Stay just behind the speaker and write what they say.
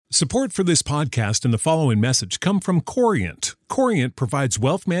Support for this podcast and the following message come from Corient. Corient provides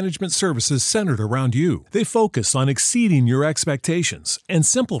wealth management services centered around you. They focus on exceeding your expectations and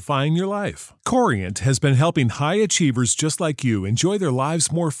simplifying your life. Corient has been helping high achievers just like you enjoy their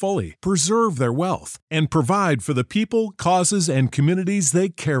lives more fully, preserve their wealth, and provide for the people, causes, and communities they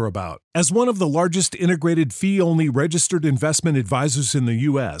care about. As one of the largest integrated fee-only registered investment advisors in the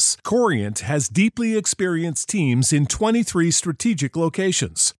U.S., Corient has deeply experienced teams in 23 strategic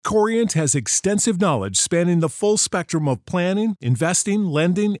locations. Corient has extensive knowledge spanning the full spectrum of planning, investing,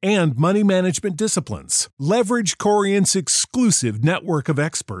 lending, and money management disciplines. Leverage Corient's exclusive network of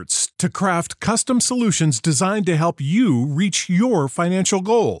experts to craft custom solutions designed to help you reach your financial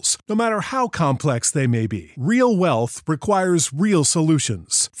goals, no matter how complex they may be. Real wealth requires real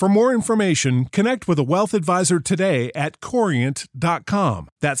solutions. For more information, connect with a wealth advisor today at Corient.com.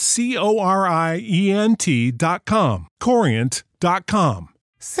 That's Corient.com. Corient.com.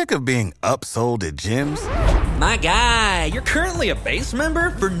 Sick of being upsold at gyms? My guy, you're currently a base member?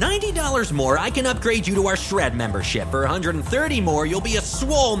 For $90 more, I can upgrade you to our Shred membership. For $130 more, you'll be a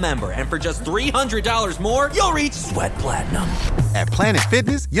Swole member. And for just $300 more, you'll reach Sweat Platinum. At Planet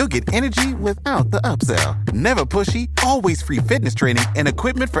Fitness, you'll get energy without the upsell. Never pushy, always free fitness training and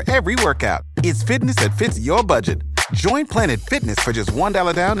equipment for every workout. It's fitness that fits your budget. Join Planet Fitness for just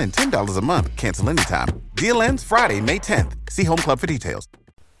 $1 down and $10 a month. Cancel anytime. Deal ends Friday, May 10th. See Home Club for details.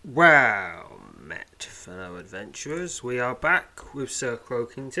 Well met, fellow adventurers. We are back with Sir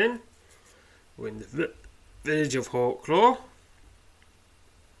Croakington. We're in the village of Hawklaw.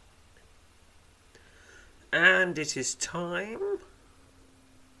 And it is time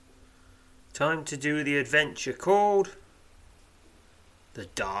to do the adventure called The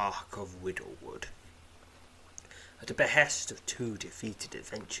Dark of Whittlewood. At the behest of two defeated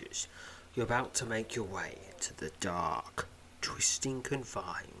adventurers, you're about to make your way into the dark, twisting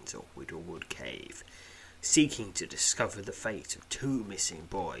confines of Whittlewood Cave, seeking to discover the fate of two missing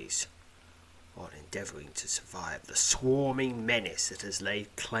boys, while endeavouring to survive the swarming menace that has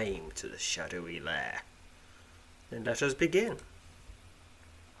laid claim to the shadowy lair. Then let us begin.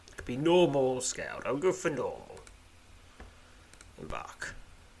 It could be normal or scaled. I'll go for normal. Embark.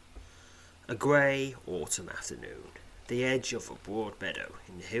 A grey autumn afternoon, the edge of a broad meadow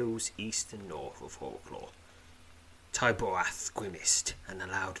in the hills east and north of Hawklaw. Tyborath grimaced and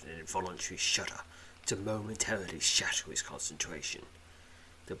allowed an involuntary shudder to momentarily shatter his concentration.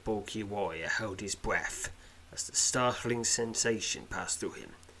 The bulky warrior held his breath as the startling sensation passed through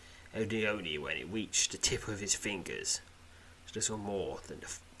him, only when it reached the tip of his fingers, little more than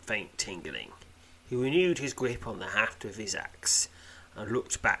a faint tingling. He renewed his grip on the haft of his axe and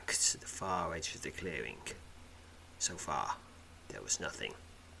looked back to the far edge of the clearing. So far, there was nothing.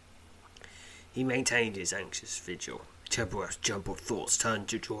 He maintained his anxious vigil. Tyborath's jumbled thoughts turned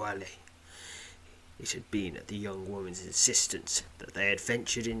to Joelle. It had been at the young woman's insistence that they had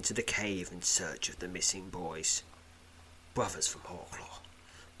ventured into the cave in search of the missing boys. Brothers from Hawklaw,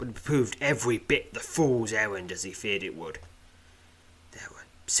 but it proved every bit the fool's errand as he feared it would. There were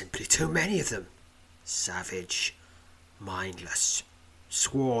simply too many of them. Savage, mindless,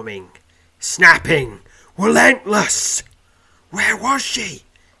 swarming, snapping, relentless. Where was she?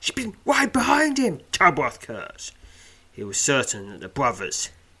 She'd been right behind him, Tyborath cursed. He was certain that the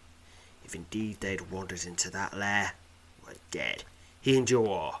brothers, if indeed they'd wandered into that lair, were dead. He and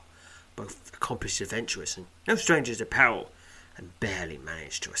Jorah, both accomplished adventurers and no strangers to peril, and barely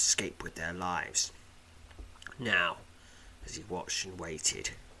managed to escape with their lives. Now, as he watched and waited,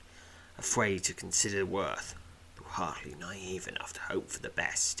 afraid to consider worth, but hardly naive enough to hope for the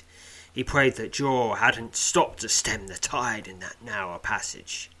best, he prayed that Jorah hadn't stopped to stem the tide in that narrow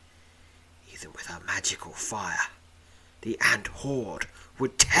passage. Even with her magical fire, the ant horde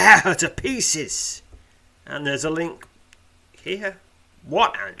would tear her to pieces. And there's a link here.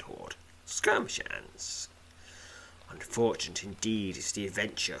 What ant horde? Skirmisher ants. Unfortunate indeed is the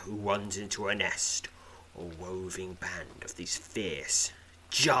adventurer who runs into a nest or roving band of these fierce,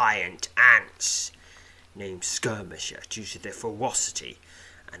 giant ants, named Skirmisher due to their ferocity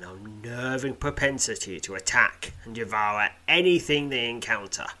and unnerving propensity to attack and devour anything they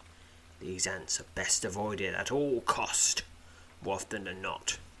encounter. These ants are best avoided at all cost, more often than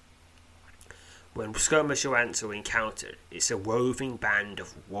not. When skirmisher ants are encountered, it's a roving band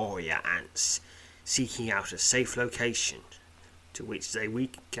of warrior ants seeking out a safe location to which they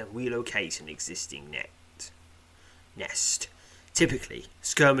can relocate an existing nest. Typically,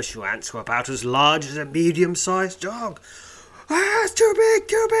 skirmisher ants are about as large as a medium-sized dog. Ah, it's too big,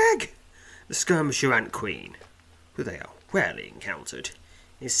 too big! The skirmisher ant queen, who they are rarely encountered,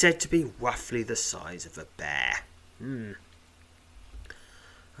 is said to be roughly the size of a bear.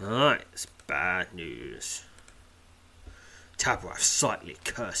 Alright, it's bad news. Tabroath slightly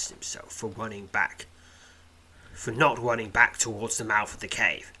cursed himself for not running back towards the mouth of the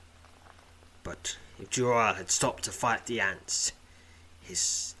cave. But if Joral had stopped to fight the ants,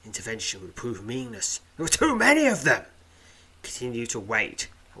 his intervention would prove meaningless. There were too many of them! He continued to wait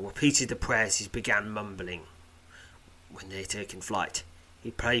and repeated the prayers he began mumbling when they had taken flight.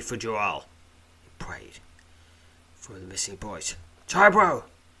 He prayed for Joral. He prayed for the missing boys. Tybro!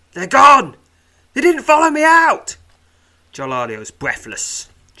 They're gone! They didn't follow me out! Jolario's breathless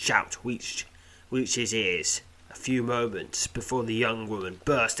shout reached his ears a few moments before the young woman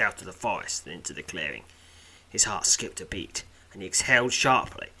burst out of the forest and into the clearing. His heart skipped a beat, and he exhaled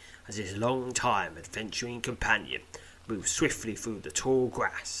sharply as his long-time adventuring companion moved swiftly through the tall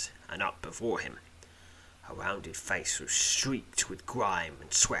grass and up before him. Her rounded face was streaked with grime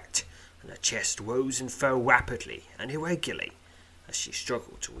and sweat, and her chest rose and fell rapidly and irregularly as she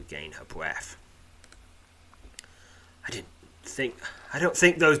struggled to regain her breath. I don't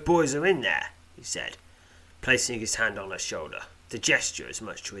think those boys are in there, he said, placing his hand on her shoulder, the gesture as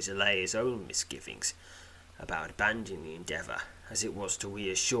much to allay his own misgivings about abandoning the endeavour as it was to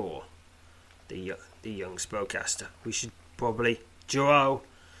reassure the young spellcaster. We should probably... Joel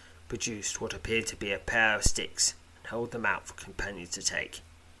produced what appeared to be a pair of sticks and held them out for companions to take.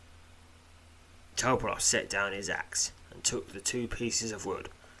 Tobroff set down his axe and took the 2 pieces of wood,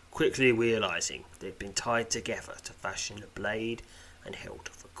 quickly realising they had been tied together to fashion a blade and hilt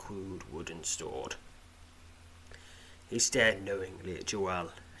of a crude wooden sword. He stared knowingly at Joelle.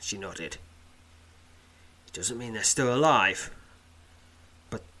 She nodded. It doesn't mean they're still alive.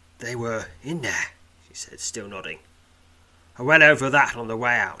 But they were in there, she said, still nodding. I went over that on the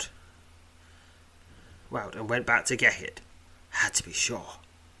way out. And went back to get it. I had to be sure.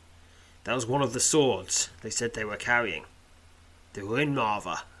 That was one of the swords they said they were carrying. They were in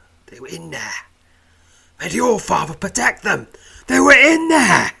Marva. They were in there. May the All-Father protect them! They were in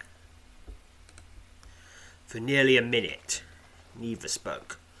there! For nearly a minute, neither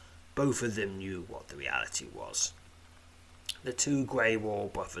spoke. Both of them knew what the reality was. The 2 Grey War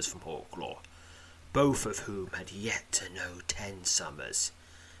brothers from Hawklaw, both of whom had yet to know 10 summers,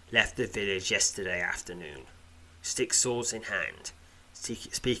 left the village yesterday afternoon, stick swords in hand,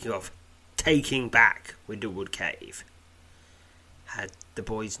 speaking of taking back Windlewood Cave. Had the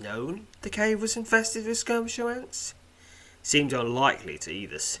boys known the cave was infested with skirmisher ants? It seemed unlikely to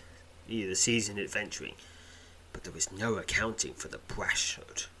either seasoned adventuring, but there was no accounting for the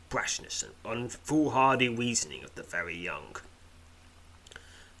brashness and foolhardy reasoning of the very young.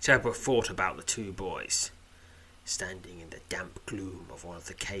 Tebra thought about the 2 boys, standing in the damp gloom of one of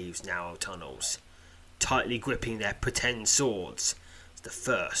the cave's narrow tunnels, tightly gripping their pretend swords as the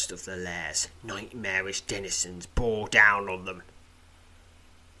first of the lair's nightmarish denizens bore down on them.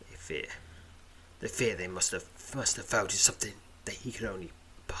 The fear they must have felt is something that he could only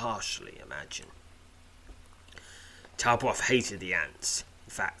partially imagine. Tarbroth hated the ants.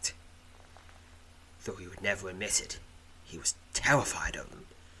 In fact, though he would never admit it, he was terrified of them.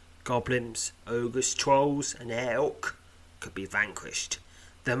 Goblins, ogres, trolls, and elk could be vanquished.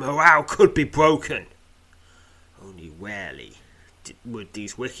 The morale could be broken. Only rarely would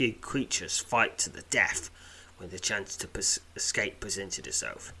these wicked creatures fight to the death when the chance to escape presented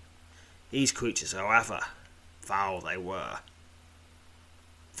itself. These creatures, however foul they were,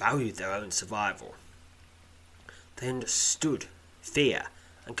 valued their own survival. They understood fear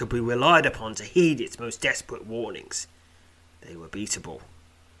and could be relied upon to heed its most desperate warnings. They were beatable.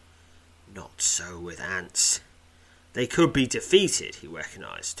 Not so with ants. They could be defeated, he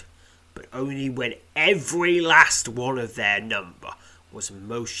recognised, but only when every last one of their number was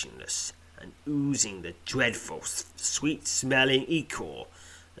motionless and oozing the dreadful, sweet-smelling ichor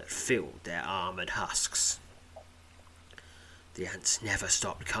that filled their armoured husks. The ants never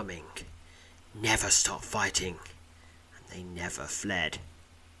stopped coming, never stopped fighting, and they never fled.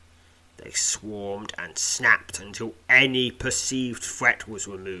 They swarmed and snapped until any perceived threat was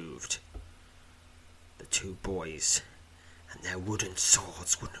removed. The 2 boys and their wooden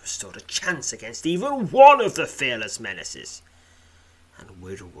swords wouldn't have stood a chance against even one of the fearless menaces, and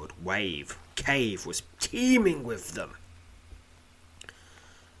Windlewood Cave was teeming with them.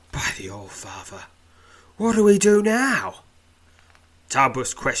 By the All-Father, what do we do now?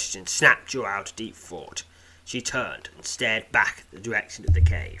 Tarbra's question snapped her out of deep thought. She turned and stared back at the direction of the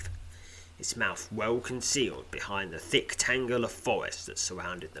cave, its mouth well concealed behind the thick tangle of forest that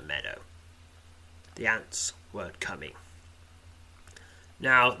surrounded the meadow. The ants weren't coming.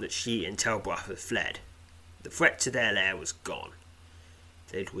 Now that she and Telbrath had fled, the threat to their lair was gone.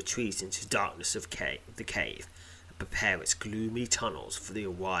 They had retreated into the darkness of the cave, prepare its gloomy tunnels for the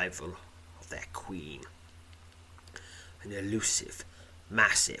arrival of their queen. An elusive,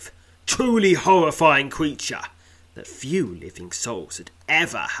 massive, truly horrifying creature that few living souls had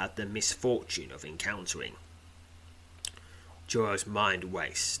ever had the misfortune of encountering. Jor-El's mind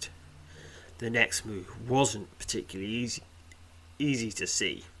raced. The next move wasn't particularly easy to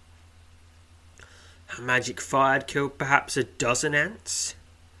see. Her magic fire had killed perhaps a dozen ants,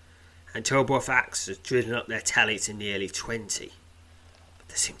 and Tolbroth Axe had driven up their tally to nearly 20. But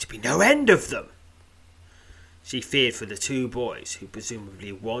there seemed to be no end of them. She feared for the two boys who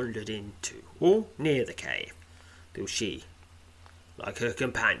presumably wandered into or near the cave, though she, like her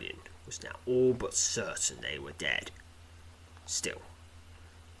companion, was now all but certain they were dead. Still,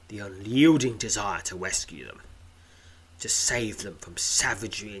 the unyielding desire to rescue them, to save them from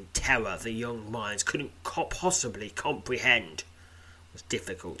savagery and terror the young minds couldn't possibly comprehend, was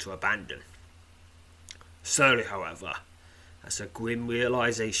difficult to abandon. Slowly, however, as a grim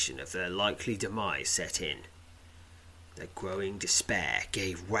realization of their likely demise set in, their growing despair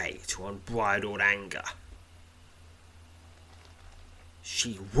gave way to unbridled anger.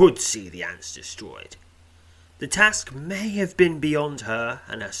 She would see the ants destroyed. The task may have been beyond her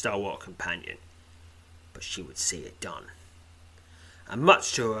and her stalwart companion, but she would see it done. And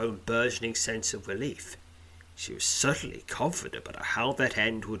much to her own burgeoning sense of relief, she was certainly confident about how that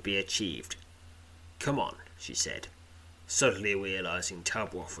end would be achieved. "Come on," she said, suddenly realizing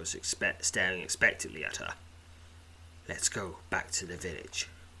Tolbroth was staring expectantly at her. "Let's go back to the village.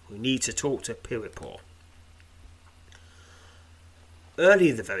 We need to talk to Piripor."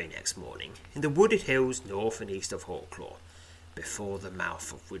 Early the very next morning, in the wooded hills north and east of Hawklaw, before the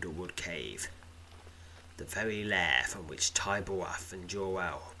mouth of Widowwood Cave, the very lair from which Tyborath and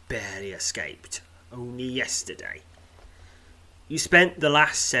Jor-El barely escaped only yesterday, you spent the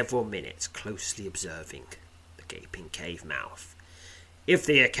last several minutes closely observing the gaping cave mouth. If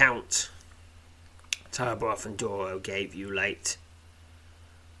the account Tyborath and Jor-El gave you late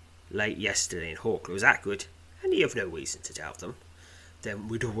yesterday in Hawklaw was accurate, and you have no reason to doubt them, then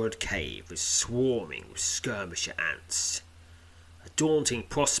Widowwood Cave was swarming with skirmisher ants, a daunting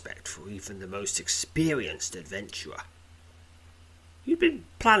prospect for even the most experienced adventurer. You'd been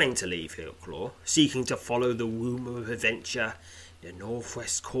planning to leave Hawklaw, seeking to follow the rumour of adventure in the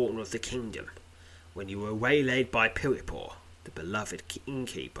northwest corner of the kingdom, when you were waylaid by Piripor, the beloved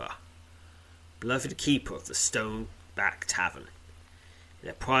keeper of the Stone-Back Tavern. In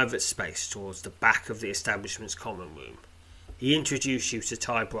a private space towards the back of the establishment's common room, he introduced you to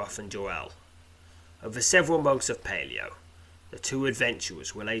Tyborath and Jor-El. Over several months of paleo, the two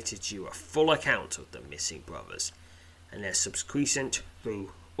adventurers related to you a full account of the missing brothers and their subsequent,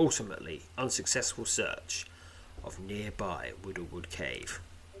 though ultimately unsuccessful, search of nearby Widowwood Cave.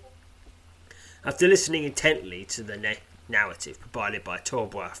 After listening intently to the narrative provided by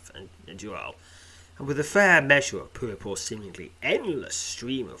Tolbroth and Jor-El, and with a fair measure of Puripor's seemingly endless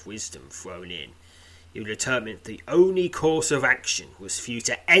stream of wisdom thrown in, you determined the only course of action was for you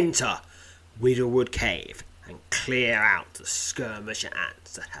to enter Widowwood Cave and clear out the skirmisher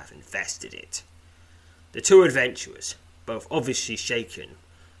ants that have infested it. The two adventurers, both obviously shaken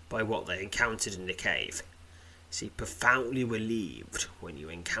by what they encountered in the cave, seemed profoundly relieved when you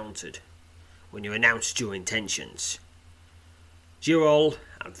announced your intentions. Jor-El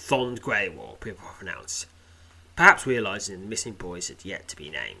and Thond Greywall, people announced, perhaps realising the missing boys had yet to be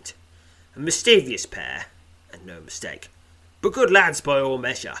named. A mischievous pair, and no mistake, but good lads by all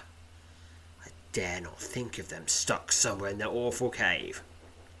measure. I dare not think of them stuck somewhere in that awful cave.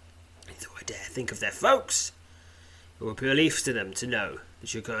 Though I dare think of their folks. It will be a relief to them to know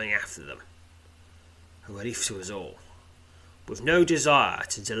that you're going after them. A relief to us all. With no desire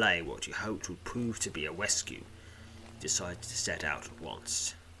to delay what you hoped would prove to be a rescue, you decided to set out at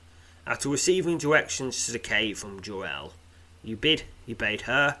once. After receiving directions to the cave from Jor-El, you bade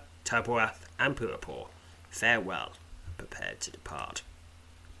her, Tyborath and Piripor farewell and prepared to depart.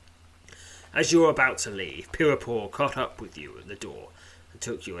 As you were about to leave, Piripor caught up with you at the door and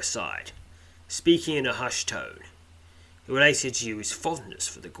took you aside. Speaking in a hushed tone, he related to you his fondness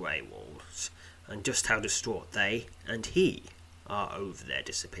for the Greywalls and just how distraught they and he are over their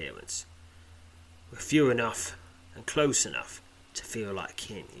disappearance. "We're few enough and close enough to feel like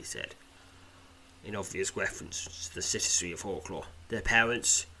kin," he said, in obvious reference to the citizenry of Hawklaw. "Their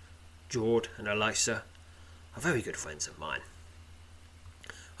parents, Jord and Elisa, are very good friends of mine.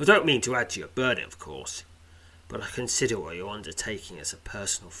 I don't mean to add to your burden, of course, but I consider what you're undertaking as a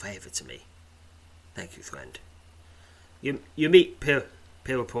personal favour to me. Thank you, friend. You meet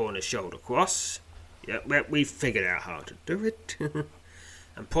Piripor on a shoulder cross. Yeah, we've figured out how to do it.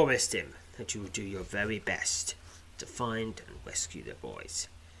 And promised him that you will do your very best to find and rescue the boys,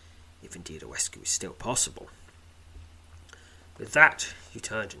 if indeed a rescue is still possible. With that, you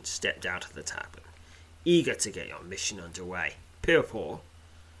turned and stepped out of the tavern, eager to get your mission underway. Peerpaw,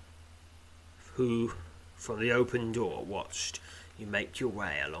 who from the open door watched you make your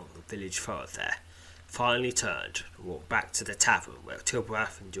way along the village thoroughfare, finally turned and walked back to the tavern where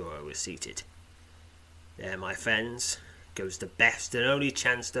Tilbrath and Dora were seated. There, my friends, goes the best and only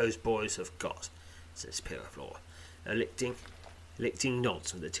chance those boys have got, says Peerpaw, licking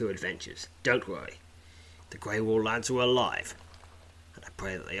nods from the two adventurers. Don't worry, the Grey Wall lads are alive, and I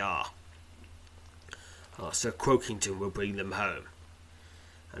pray that they are. Sir Croakington will bring them home,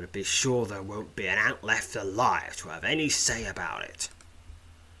 and be sure there won't be an ant left alive to have any say about it.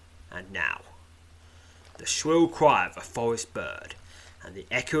 And now, the shrill cry of a forest bird and the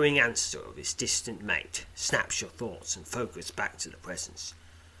echoing answer of his distant mate snaps your thoughts and focus back to the present.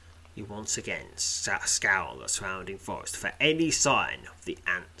 You once again scour the surrounding forest for any sign of the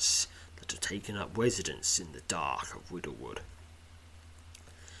ants that have taken up residence in the dark of Riddlewood.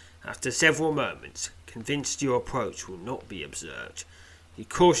 After several moments, convinced your approach will not be observed, you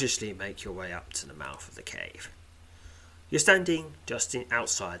cautiously make your way up to the mouth of the cave. You're standing just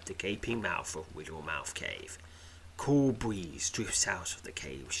outside the gaping mouth of Whittlemouth Cave. A cool breeze drifts out of the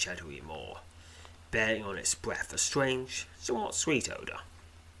cave's shadowy moor, bearing on its breath a strange, somewhat sweet odour.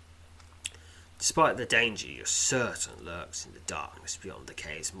 Despite the danger you're certain lurks in the darkness beyond the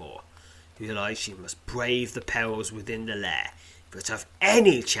cave's moor, you realise you must brave the perils within the lair if you're to have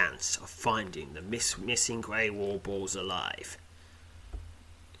any chance of finding the missing Grey Wall balls alive.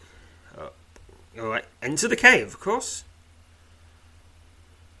 Alright, enter the cave, of course.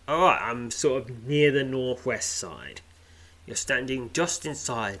 Alright, I'm sort of near the northwest side. You're standing just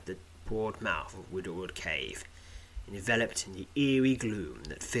inside the broad mouth of Riddlewood Cave, enveloped in the eerie gloom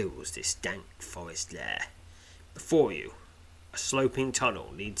that fills this dank forest lair. Before you, a sloping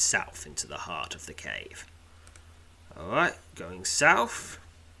tunnel leads south into the heart of the cave. Alright, going south.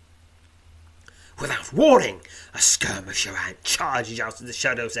 Without warning, a skirmisher ant charges out of the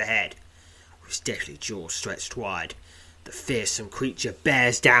shadows ahead. With his deadly jaws stretched wide, the fearsome creature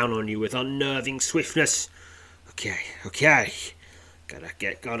bears down on you with unnerving swiftness. Okay.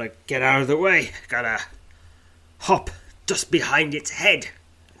 Gotta get out of the way. Gotta hop just behind its head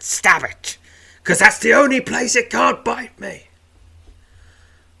and stab it, 'cause that's the only place it can't bite me.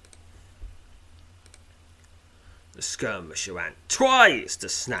 The skirmisher ant tries to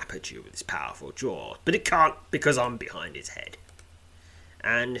snap at you with its powerful jaws, but it can't because I'm behind its head.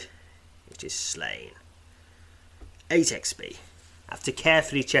 And it is slain. 8 XP. After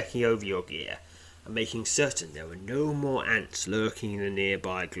carefully checking over your gear and making certain there were no more ants lurking in the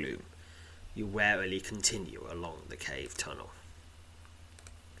nearby gloom, you warily continue along the cave tunnel.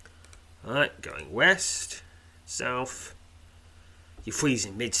 Alright, going west, south. You freeze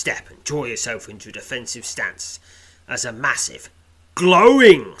in mid-step and draw yourself into a defensive stance as a massive,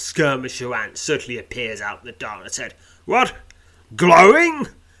 glowing skirmisher ant suddenly appears out in the darkness. Said, "What? Glowing?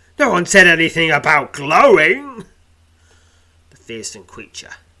 No one said anything about glowing!" The fearsome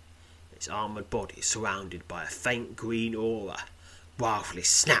creature, its armoured body surrounded by a faint green aura, wildly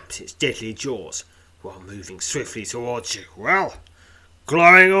snaps its deadly jaws while moving swiftly towards you. Well,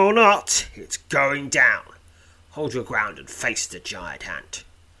 glowing or not, it's going down. Hold your ground and face the giant ant.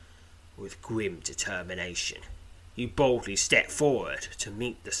 With grim determination, you boldly step forward to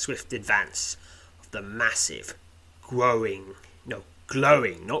meet the swift advance of the massive, glowing,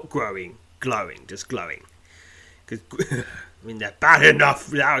 just glowing. Because, they're bad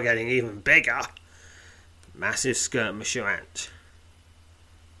enough without getting even bigger. Massive skirmisher ant.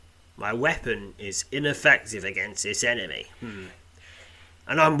 My weapon is ineffective against this enemy. And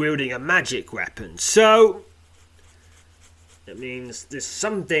I'm wielding a magic weapon, so it means there's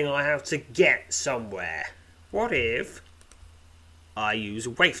something I have to get somewhere. What if I use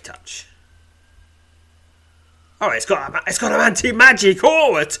Wave Touch? Oh, it's got an anti-magic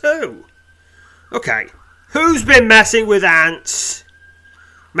aura too. Okay, who's been messing with ants,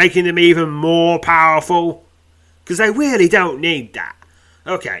 making them even more powerful? Because they really don't need that.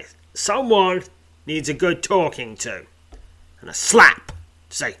 Okay, someone needs a good talking to and a slap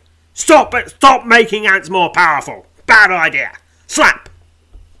to say, "Stop it! Stop making ants more powerful. Bad idea. Slap."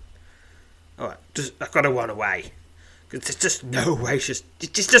 Alright, I've got to run away. Because there's just no way. It's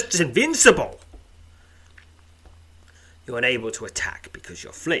just invincible. You're unable to attack because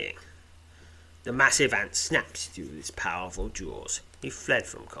you're fleeing. The massive ant snaps at you with its powerful jaws. He fled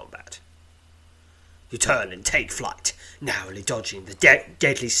from combat. You turn and take flight, narrowly dodging the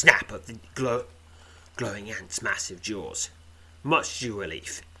deadly snap of the glowing ant's massive jaws. Much to your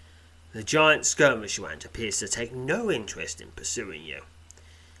relief, The giant skirmisher ant appears to take no interest in pursuing you.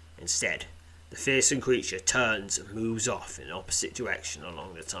 Instead, the fearsome creature turns and moves off in an opposite direction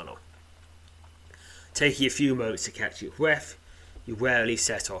along the tunnel. Taking a few moments to catch your breath, you warily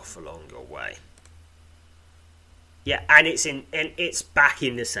set off along your way. Yeah, and it's back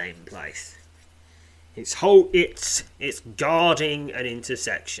in the same place. It's guarding an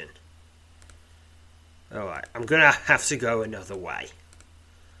intersection. Alright, I'm gonna have to go another way.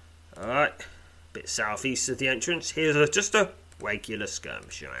 Alright, bit southeast of the entrance. Here's just a regular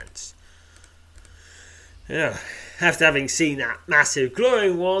skirmisher ants. Yeah, after having seen that massive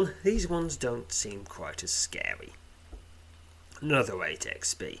glowing one, these ones don't seem quite as scary. Another 8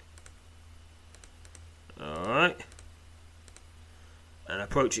 XP. Alright. And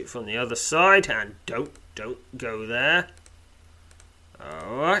approach it from the other side, and don't go there.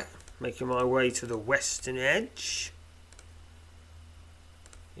 Alright, making my way to the western edge.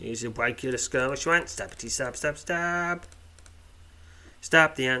 Here's a regular skirmisher ant. Stabbity stab, stab, stab.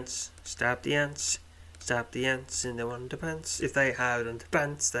 Stab the ants, stab the ants. Stab the ants in their underpants. If they had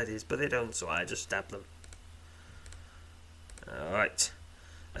underpants, that is, but they don't, so I just stab them. Alright.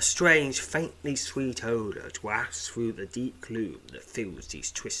 A strange, faintly sweet odour wafts through the deep gloom that fills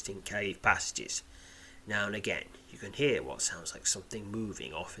these twisting cave passages. Now and again, you can hear what sounds like something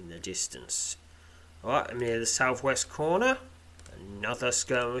moving off in the distance. Alright, I'm near the southwest corner. Another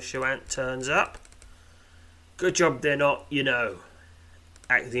skirmisher ant turns up. Good job they're not,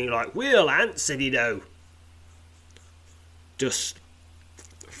 acting like real ants, just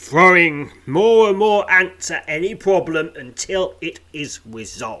throwing more and more ants at any problem until it is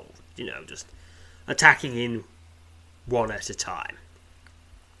resolved. Just attacking in one at a time.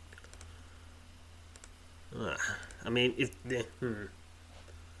 I'm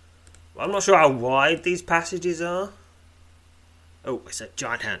not sure how wide these passages are. Oh, it's a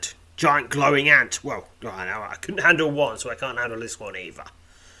giant ant. Giant glowing ant. Well, I couldn't handle one, so I can't handle this one either.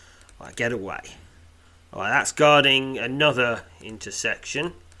 Right, get away. Alright, that's guarding another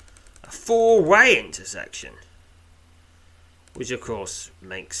intersection. A 4-way intersection. Which, of course,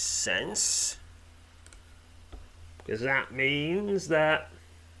 makes sense. Because that means that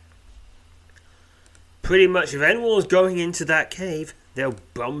pretty much if anyone's going into that cave, they'll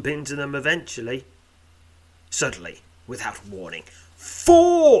bump into them eventually. Suddenly, without warning,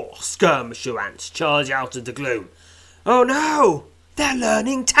 4 skirmisher ants charge out of the gloom. Oh no! They're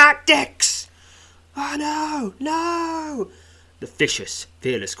learning tactics! Oh no! The vicious,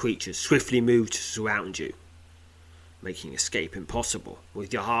 fearless creatures swiftly move to surround you, making escape impossible.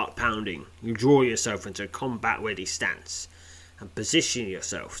 With your heart pounding, you draw yourself into a combat-ready stance and position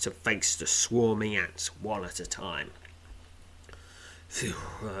yourself to face the swarming ants one at a time. Phew,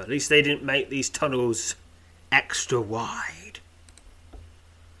 at least they didn't make these tunnels extra wide.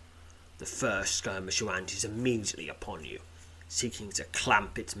 The first skirmisher ant is immediately upon you, seeking to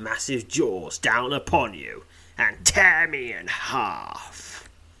clamp its massive jaws down upon you and tear me in half.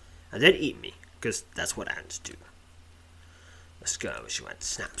 And then eat me, because that's what ants do. The skirmisher ant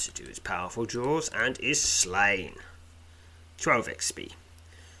snaps into its powerful jaws and is slain. 12 XP.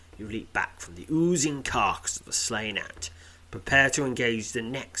 You leap back from the oozing carcass of the slain ant, prepare to engage the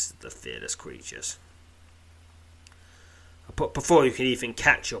next of the fearless creatures. But before you can even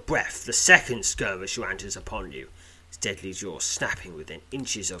catch your breath, the second skirmisher ant is upon you, its deadly jaws snapping within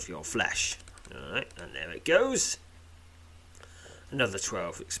inches of your flesh. Alright, and there it goes. Another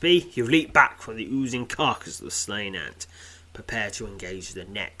 12 XP. You leap back from the oozing carcass of the slain ant, prepare to engage the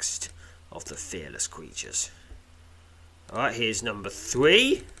next of the fearless creatures. Alright, here's number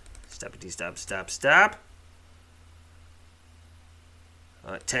 3. Stabbity stab, stab, stab.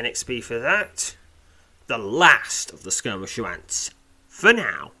 Alright, 10 XP for that. The last of the skirmisher ants. For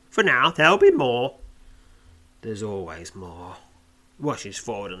now, there'll be more. There's always more. Rushes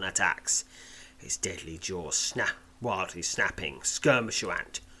forward and attacks. His deadly jaws wildly snapping. Skirmisher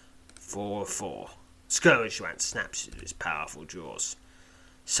ant. 4-4. Skirmisher ant snaps into his powerful jaws.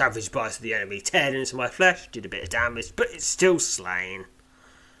 Savage bite of the enemy teared into my flesh. Did a bit of damage, but it's still slain.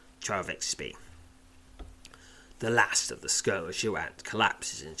 12 XP. The last of the skirmisher ant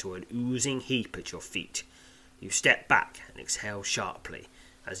collapses into an oozing heap at your feet. You step back and exhale sharply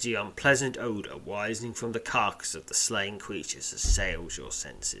as the unpleasant odour rising from the carcass of the slain creatures assails your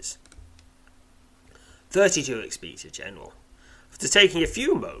senses. 32 XP to General. After taking a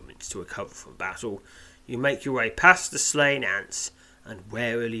few moments to recover from battle, you make your way past the slain ants and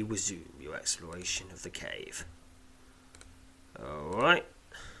warily resume your exploration of the cave. Alright.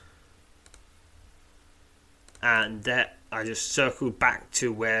 And there, I just circled back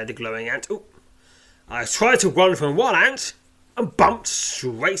to where the glowing ant... Oh! I tried to run from one ant, and bumped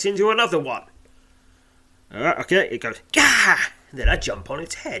straight into another one. Okay, it goes, Gah! And then I jump on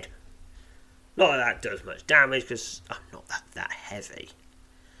its head. Not that does much damage, because I'm not that heavy.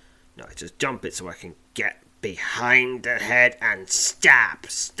 No, I just jump it so I can get behind the head and stab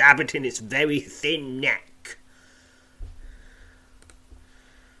it in its very thin neck.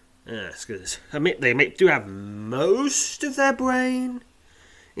 Yes, because they do have most of their brain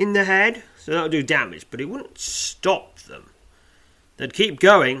in the head, so that'll do damage, but it wouldn't stop them. They'd keep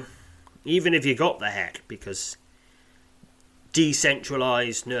going, even if you got the head, because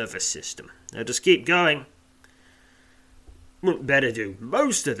decentralized nervous system. They'll just keep going. Wouldn't better do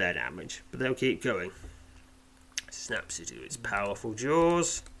most of their damage, but they'll keep going. Snaps into its powerful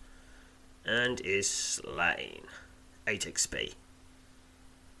jaws and is slain. 8 XP.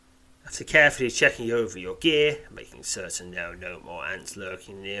 After carefully checking over your gear, making certain there are no more ants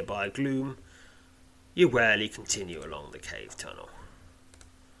lurking in nearby gloom, you warily continue along the cave tunnel.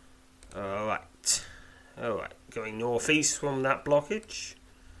 Alright, going northeast from that blockage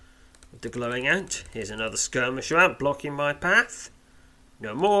with the glowing ant. Here's another skirmisher ant blocking my path.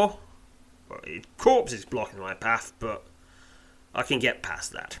 No more. Well, its corpse is blocking my path, but I can get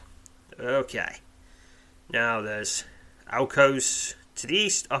past that. Okay. Now there's alcoves to the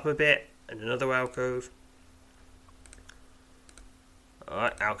east, up a bit, and another alcove.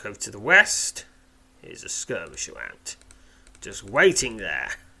 Alright, alcove to the west. Here's a skirmisher ant. Just waiting there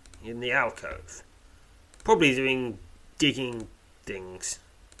in the alcove. Probably doing digging things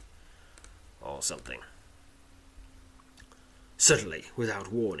or something. Suddenly,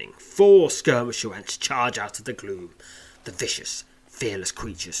 without warning, 4 skirmisher ants charge out of the gloom. The vicious, fearless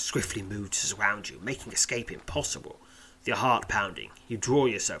creatures swiftly move to surround you, making escape impossible. With your heart pounding, you draw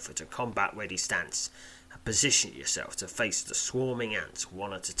yourself into combat-ready stance and position yourself to face the swarming ants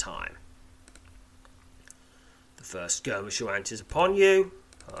one at a time. The first skirmisher ant is upon you.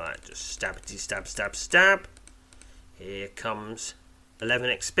 Alright, just stab. Here comes 11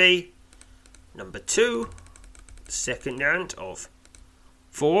 XP. Number 2, the second ant of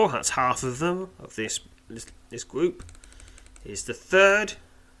 4. That's half of them, of this group. Here's the third.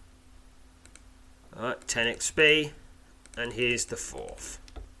 Alright, 10 XP. And here's the 4th.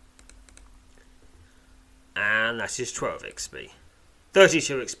 And that is 12 XP.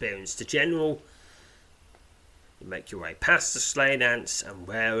 32 experience to general. You make your way past the slain ants and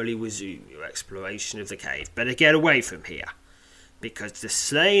warily resume your exploration of the cave. Better get away from here, because the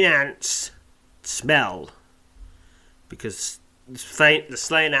slain ants smell. Because the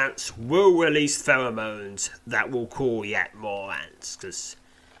slain ants will release pheromones that will call yet more ants, because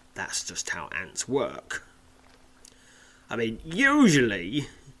that's just how ants work. I mean, usually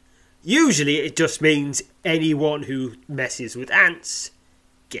it just means anyone who messes with ants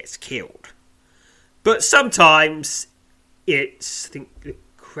gets killed. But sometimes it's, I think, the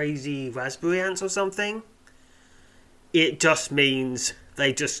crazy raspberry ants or something. It just means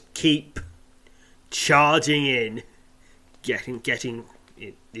they just keep charging in, getting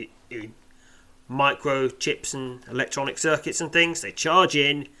microchips and electronic circuits and things. They charge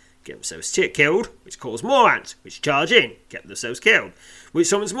in, get themselves killed, which cause more ants, which charge in, get themselves killed, which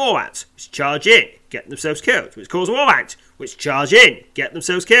summons more ants, which charge in, get themselves killed, which cause more ants, which charge in, get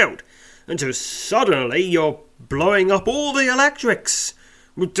themselves killed. Until suddenly you're blowing up all the electrics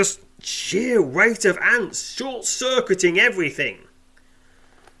with just sheer rate of ants short-circuiting everything.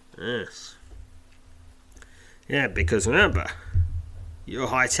 Yes. Yeah, because remember, your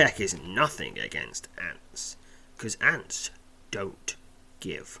high-tech is nothing against ants, because ants don't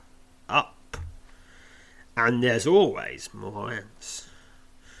give up. And there's always more ants.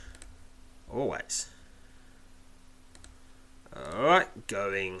 Always. Alright,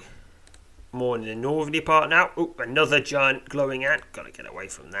 going more in the northerly part now. Oh, another giant glowing ant. Gotta get away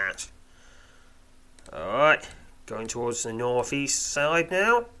from that. Alright, going towards the northeast side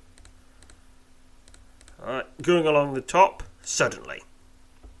now. Alright, going along the top. Suddenly,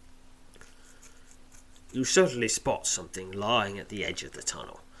 you suddenly spot something lying at the edge of the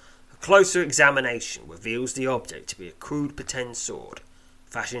tunnel. A closer examination reveals the object to be a crude pretend sword,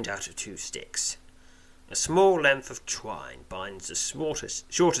 fashioned out of 2 sticks. A small length of twine binds the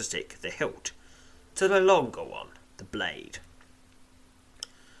shorter stick, the hilt, to the longer one, the blade.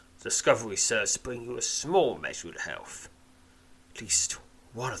 The discovery serves to bring you a small measure of health. At least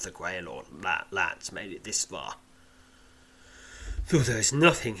one of the Greylord lads made it this far. Though there is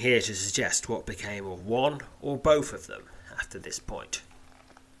nothing here to suggest what became of one or both of them after this point.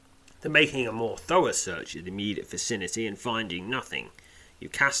 Then making a more thorough search of the immediate vicinity and finding nothing, you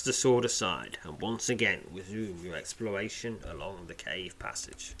cast the sword aside and once again resume your exploration along the cave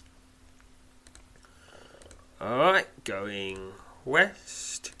passage. Alright, going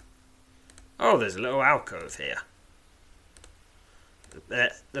west. Oh, there's a little alcove here.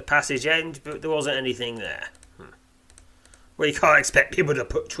 The passage ends, but there wasn't anything there. Well, you can't expect people to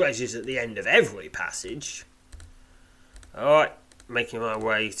put treasures at the end of every passage. Alright, making my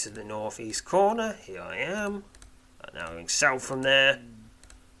way to the northeast corner. Here I am. Now going south from there.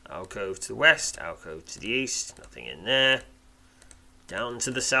 Alcove to the west, alcove to the east. Nothing in there. Down to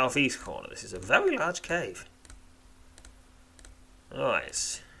the southeast corner. This is a very large cave. Alright,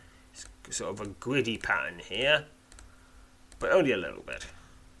 it's sort of a gritty pattern here, but only a little bit.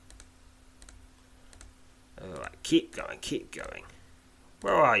 Alright, keep going, keep going.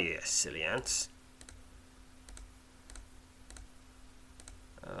 Where are you, silly ants?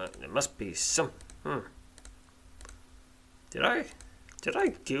 There must be some... Did I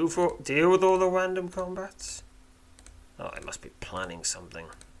deal with all the random combats? Oh, I must be planning something.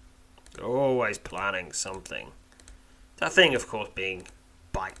 They're always planning something. That thing, of course, being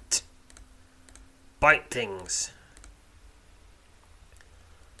bite. Bite things.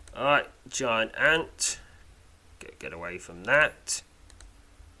 Alright, giant ant. Get away from that.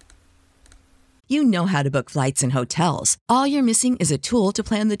 You know how to book flights and hotels. All you're missing is a tool to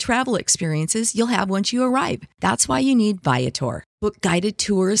plan the travel experiences you'll have once you arrive. That's why you need Viator. Book guided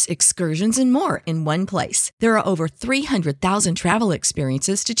tours, excursions, and more in one place. There are over 300,000 travel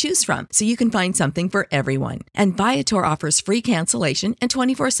experiences to choose from, so you can find something for everyone. And Viator offers free cancellation and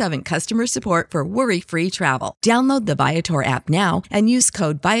 24/7 customer support for worry-free travel. Download the Viator app now and use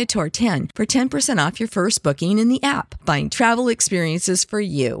code Viator10 for 10% off your first booking in the app. Find travel experiences for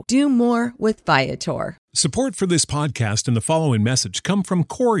you. Do more with Viator. Support for this podcast and the following message come from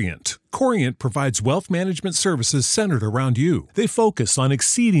Corient. Corient provides wealth management services centered around you. They focus on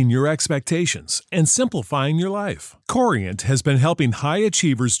exceeding your expectations and simplifying your life. Corient has been helping high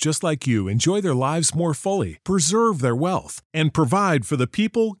achievers just like you enjoy their lives more fully, preserve their wealth, and provide for the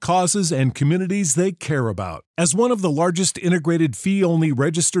people, causes, and communities they care about. As one of the largest integrated fee-only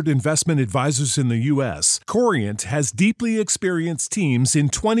registered investment advisors in the U.S., Corient has deeply experienced teams in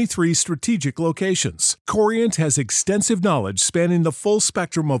 23 strategic locations. Corient has extensive knowledge spanning the full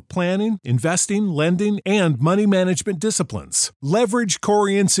spectrum of planning, investing, lending, and money management disciplines. Leverage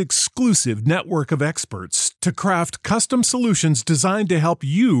Corient's exclusive network of experts to craft custom solutions designed to help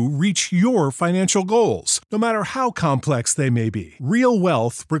you reach your financial goals, no matter how complex they may be. Real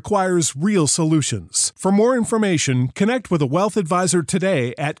wealth requires real solutions. For more information, connect with a wealth advisor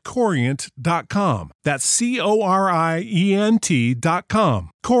today at Corient.com. That's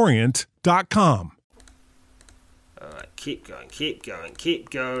Corient.com. Corient.com. Alright, keep going, keep going, keep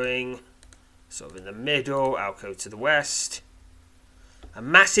going. Sort of in the middle, alcove to the west. A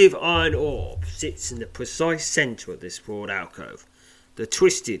massive iron orb sits in the precise centre of this broad alcove. The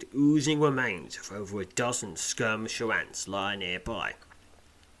twisted, oozing remains of over a dozen skirmisher ants lie nearby.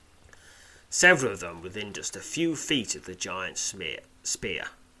 Several of them within just a few feet of the giant spear.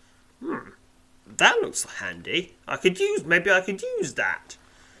 That looks handy. Maybe I could use that.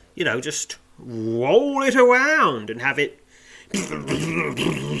 You know, just roll it around and have it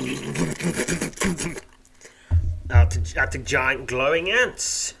at the giant glowing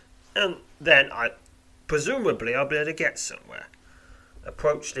ants. And then presumably I'll be able to get somewhere.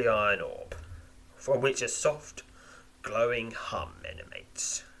 Approach the iron orb, from which a soft, glowing hum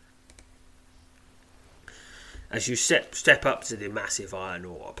emanates. As you step up to the massive iron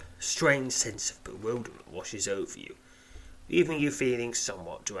orb, a strange sense of bewilderment washes over you, leaving you feeling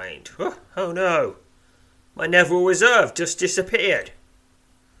somewhat drained. Oh no! My Neville Reserve just disappeared!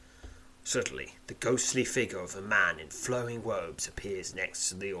 Suddenly, the ghostly figure of a man in flowing robes appears next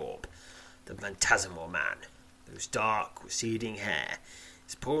to the orb. The Phantasmal Man, whose dark, receding hair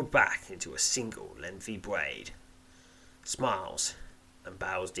is pulled back into a single lengthy braid, smiles and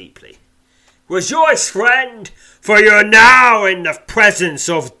bows deeply. Rejoice, friend, for you are now in the presence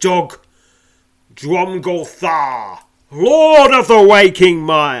of Dromgolthar, Lord of the Waking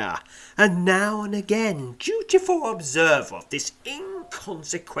Mire, and now and again dutiful observer of this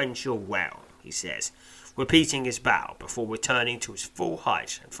inconsequential realm, he says, repeating his bow before returning to his full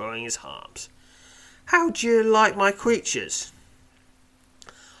height and throwing his arms. How do you like my creatures?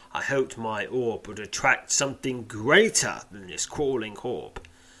 I hoped my orb would attract something greater than this crawling orb,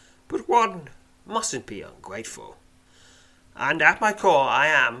 but one mustn't be ungrateful. And at my core I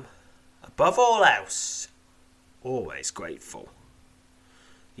am, above all else, always grateful.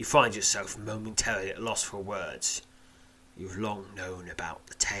 You find yourself momentarily at loss for words. You've long known about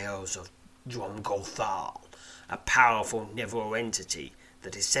the tales of Dromgolthar, a powerful Neville entity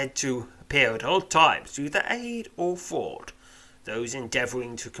that is said to appear at all times to either aid or thwart those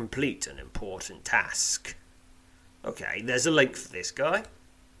endeavouring to complete an important task. Okay, there's a link for this guy.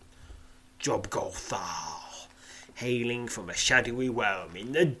 Jobgolthal, hailing from a shadowy realm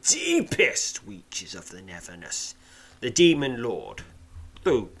in the deepest reaches of the Neverness, the Demon Lord,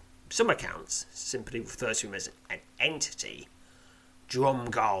 though some accounts simply refer to him as an entity.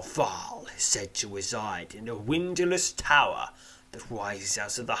 Dromgolthal is said to reside in a windowless tower that rises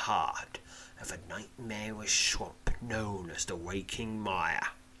out of the heart of a nightmarish swamp known as the Waking Mire.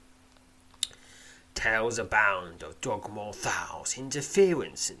 Tales abound of Dogmorthal's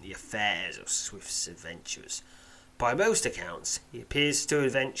interference in the affairs of Swift's adventurers. By most accounts, he appears to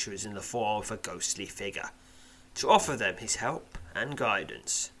adventurers in the form of a ghostly figure, to offer them his help and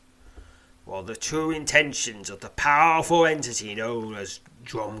guidance. While the true intentions of the powerful entity known as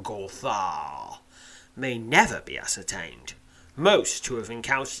Dromgolthal may never be ascertained, most who have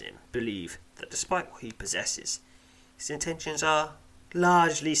encountered him believe that despite what he possesses, his intentions are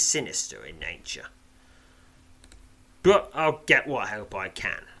largely sinister in nature. But I'll get what help I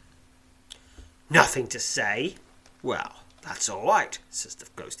can. Nothing to say? Well, that's all right, says the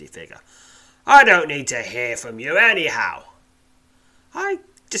ghostly figure. I don't need to hear from you anyhow. I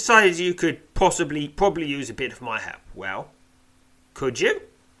decided you could probably use a bit of my help. Well, could you?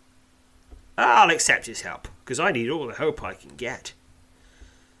 I'll accept his help, because I need all the help I can get.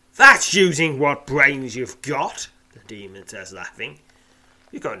 That's using what brains you've got, the demon says, laughing.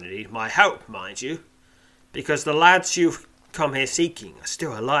 You're going to need my help, mind you, because the lads you've come here seeking are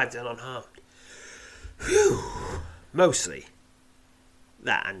still alive and unharmed. Whew. Mostly.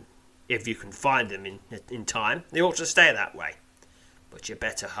 That, and if you can find them in time, they ought to stay that way. But you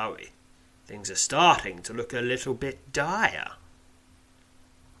better hurry. Things are starting to look a little bit dire.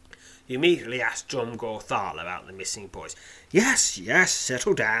 You immediately ask Dromgolthal about the missing boys. Yes,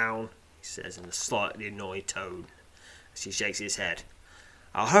 settle down, he says in a slightly annoyed tone as he shakes his head.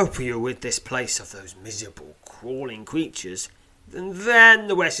 I'll help you with this place of those miserable, crawling creatures, and then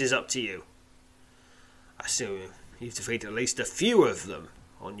the rest is up to you. I assume you've defeated at least a few of them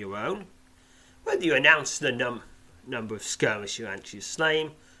on your own. Whether you announce the number of skirmish ants you've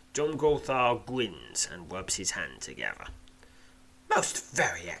slain, Dromgolthal grins and rubs his hand together. Most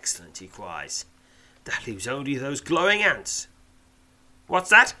very excellent, he cries. That leaves only those glowing ants. What's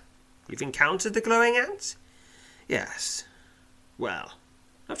that? You've encountered the glowing ants? Yes. Well,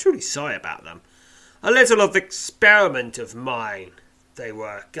 I'm truly sorry about them. A little of the experiment of mine. They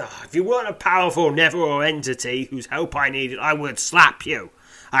were. God, if you weren't a powerful Neverwhere entity whose help I needed, I would slap you.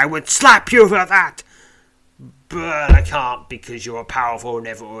 I would slap you for that. But I can't because you're a powerful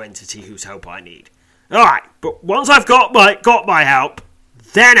Neverwhere entity whose help I need. Alright, but once I've got my help,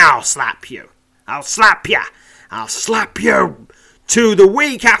 then I'll slap you. I'll slap you. I'll slap you to the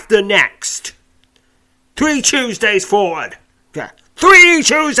week after next. 3 Tuesdays forward. Yeah, 3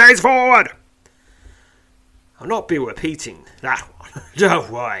 Tuesdays forward. I'll not be repeating that one.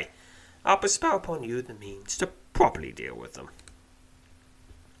 Don't worry. I'll bestow upon you the means to properly deal with them.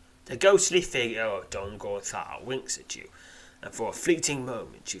 The ghostly figure of Dromgolthal winks at you, and for a fleeting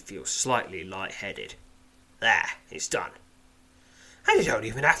moment you feel slightly light-headed. There, it's done. And you don't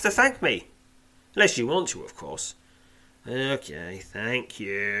even have to thank me. Unless you want to, of course. Okay, thank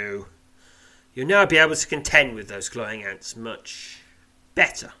you. You'll now be able to contend with those glowing ants much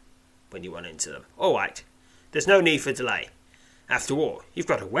better when you run into them. Alright, there's no need for delay. After all, you've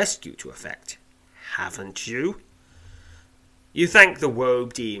got a rescue to effect, haven't you? You thank the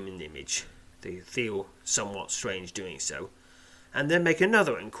rogue demon image. They feel somewhat strange doing so, and then make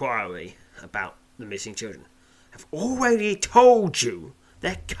another inquiry about the missing children. I've already told you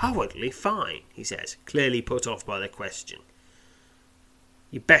they're currently fine, he says, clearly put off by the question.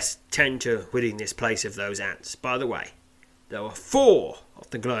 You best tend to ridding this place of those ants. By the way, there are 4 of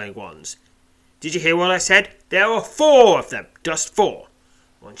the glowing ones. Did you hear what I said? There are 4 of them, just 4.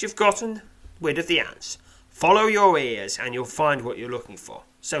 Once you've gotten rid of the ants, follow your ears and you'll find what you're looking for.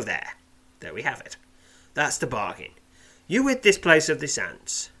 So there we have it. That's the bargain. You rid this place of these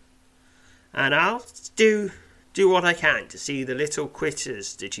ants, and I'll do what I can to see the little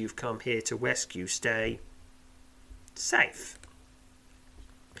critters that you've come here to rescue stay safe.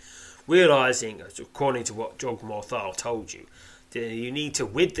 Realising, according to what Dromgolthal told you, that you need to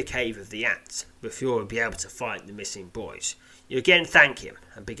rid the cave of the ants before you'll be able to find the missing boys, you again thank him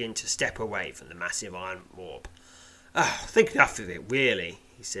and begin to step away from the massive iron orb. Oh, think enough of it, really,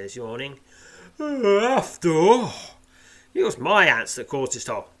 he says, yawning. After all, it was my ants that caused this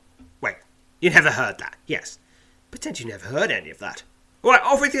whole... Wait, you never heard that? Yes. Pretend you never heard any of that. All right,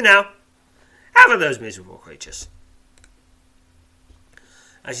 off with you now. Have at those miserable creatures.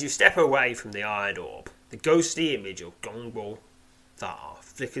 As you step away from the iron orb, the ghostly image of Dromgolthal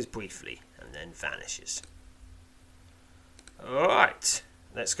flickers briefly and then vanishes. Alright,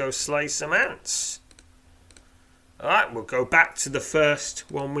 let's go slay some ants. Alright, we'll go back to the first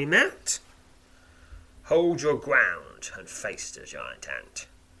one we met. Hold your ground and face the giant ant.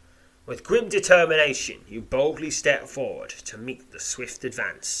 With grim determination, you boldly step forward to meet the swift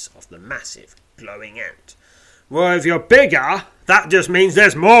advance of the massive, glowing ant. Well, if you're bigger, that just means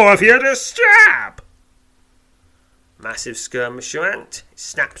there's more of you to stab! Massive skirmisher ant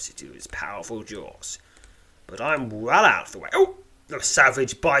snaps into its powerful jaws. But I'm well out of the way. Oh, the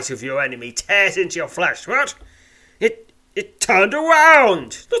savage bite of your enemy tears into your flesh. What? It turned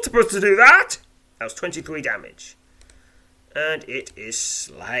around! Not supposed to do that! That was 23 damage. And it is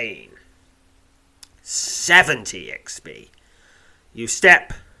slain. 70 XP. You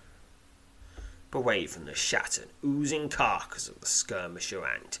step away from the shattered, oozing carcass of the skirmisher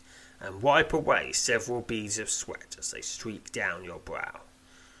ant and wipe away several beads of sweat as they streak down your brow.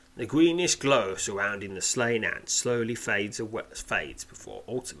 The greenish glow surrounding the slain ant slowly fades before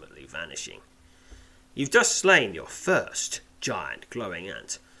ultimately vanishing. You've just slain your first giant glowing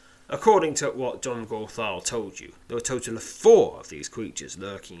ant. According to what Don Gorthal told you, there were a total of 4 of these creatures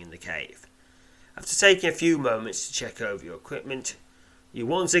lurking in the cave. After taking a few moments to check over your equipment, you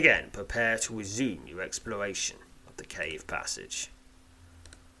once again prepare to resume your exploration of the cave passage.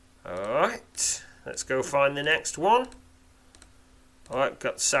 Alright, let's go find the next one. Alright,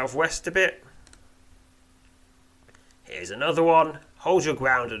 got southwest a bit. Here's another one. Hold your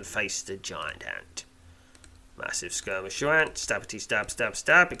ground and face the giant ant. Massive skirmisher ant. Stabbity stab stab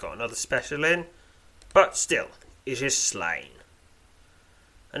stab. It got another special in. But still, it is slain.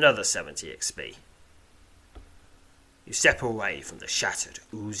 Another 70 XP. You step away from the shattered,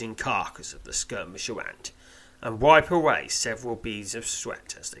 oozing carcass of the skirmisher ant and wipe away several beads of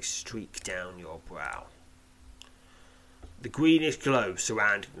sweat as they streak down your brow. The greenish globe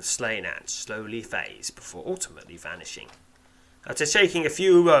surrounding the slain ant slowly fades before ultimately vanishing. After taking a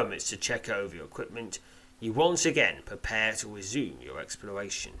few moments to check over your equipment, you once again prepare to resume your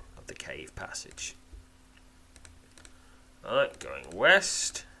exploration of the cave passage. Alright, going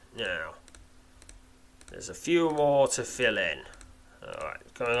west. Now, there's a few more to fill in.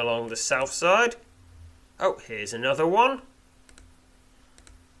 Alright, going along the south side. Oh, here's another one.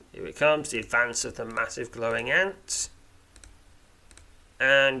 Here it comes, the advance of the massive glowing ant.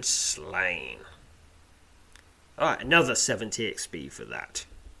 And slain. Alright, another 70 XP for that.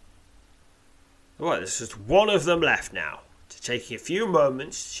 Alright, there's just one of them left now. To taking a few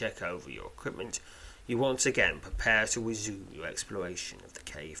moments to check over your equipment, you once again prepare to resume your exploration of the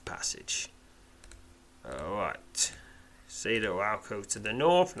cave passage. Alright. See the alcove to the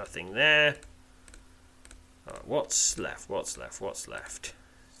north, nothing there. Alright, what's left? What's left?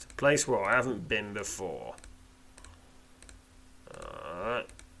 It's a place where I haven't been before. Alright.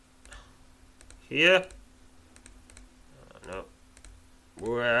 Here? No.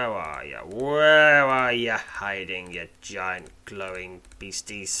 Where are ya? Where are ya hiding, you giant glowing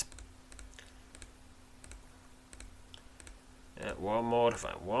beasties? Yeah, one more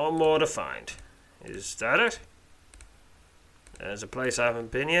to find. Is that it? There's a place I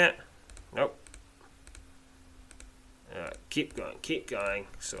haven't been yet. Nope. Keep going.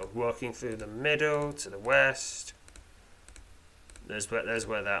 So I'm working through the middle to the west. There's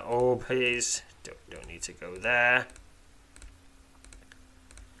where that orb is. Don't need to go there.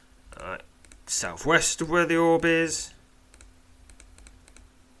 Alright. Southwest of where the orb is.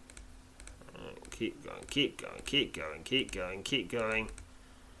 Keep going.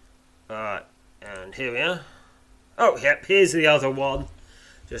 Alright, and here we are. Oh, yep, here's the other one.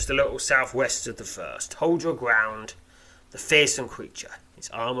 Just a little southwest of the first. Hold your ground. The fearsome creature, its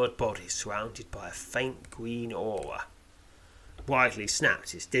armoured body surrounded by a faint green aura, widely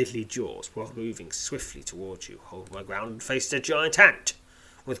snapped its deadly jaws while moving swiftly towards you. Hold my ground and face the giant ant.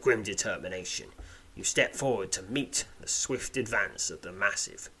 With grim determination, you step forward to meet the swift advance of the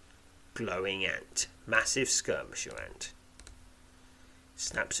massive, glowing ant. Massive skirmisher ant.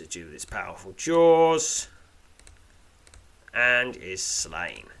 Snaps at you with its powerful jaws and is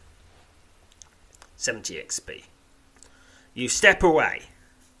slain. 70 XP. You step away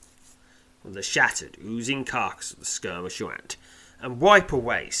from the shattered, oozing carcass of the skirmisher ant and wipe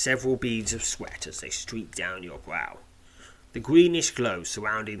away several beads of sweat as they streak down your brow. The greenish glow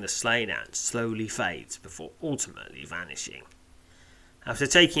surrounding the slain ant slowly fades before ultimately vanishing. After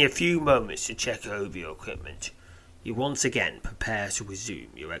taking a few moments to check over your equipment, you once again prepare to resume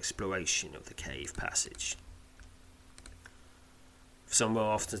your exploration of the cave passage. Somewhere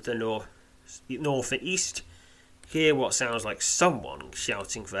off to the north and east, hear what sounds like someone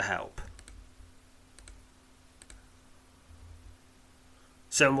shouting for help.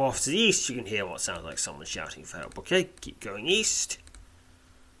 So more off to the east, you can hear what sounds like someone shouting for help. Okay, keep going east.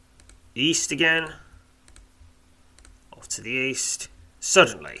 East again. Off to the east.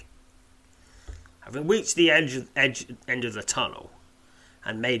 Suddenly, having reached the end of the tunnel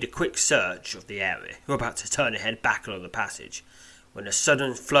and made a quick search of the area, you're about to turn and head back along the passage when a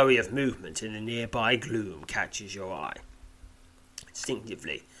sudden flurry of movement in the nearby gloom catches your eye.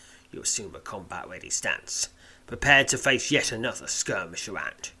 Instinctively, you assume a combat-ready stance, prepared to face yet another skirmisher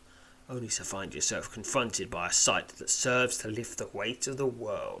ant, only to find yourself confronted by a sight that serves to lift the weight of the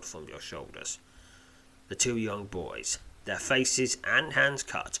world from your shoulders. The two young boys, their faces and hands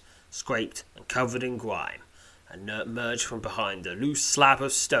cut, scraped and covered in grime, and emerged from behind the loose slab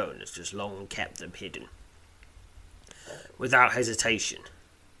of stone that has long kept them hidden. Without hesitation,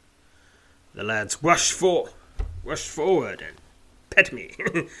 the lads rushed forward and pet me,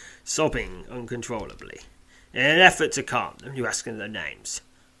 sobbing uncontrollably. In an effort to calm them, you ask them their names.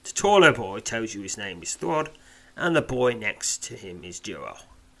 The taller boy tells you his name is Throd, and the boy next to him is Dural.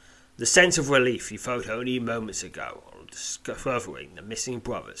 The sense of relief you felt only moments ago on discovering the missing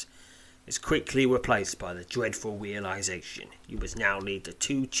brothers is quickly replaced by the dreadful realization you must now lead the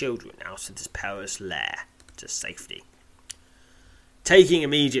two children out of this perilous lair to safety. Taking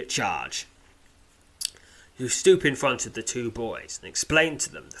immediate charge, you stoop in front of the two boys and explain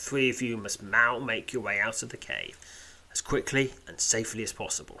to them the three of you must now make your way out of the cave as quickly and safely as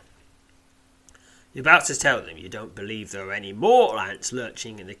possible. You're about to tell them you don't believe there are any mortal ants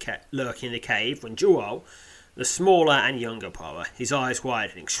lurking in the cave when Dural, the smaller and younger brother, his eyes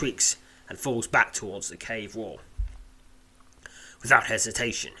widening, shrieks and falls back towards the cave wall. Without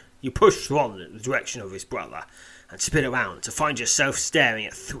hesitation, you push Thron in the direction of his brother and spin around to find yourself staring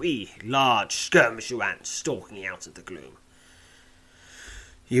at three large skirmisher ants stalking out of the gloom.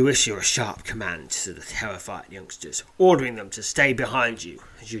 You issue a sharp command to the terrified youngsters, ordering them to stay behind you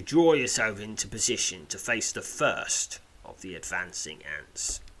as you draw yourself into position to face the first of the advancing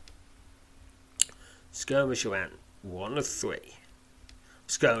ants. Skirmisher ant 1 of 3.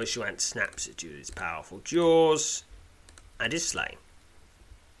 Skirmisher ant snaps at you with his powerful jaws and is slain.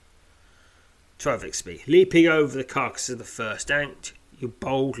 Trovixby, leaping over the carcass of the first ant, you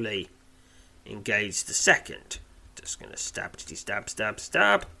boldly engage the second. Just going to stab.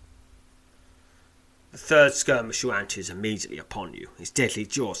 The third skirmisher ant is immediately upon you, his deadly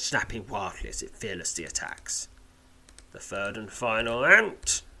jaws snapping wildly as it fearlessly attacks. The third and final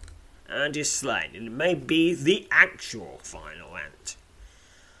ant, and is slain. It may be the actual final ant.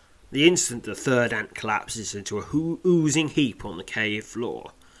 The instant the third ant collapses into a oozing heap on the cave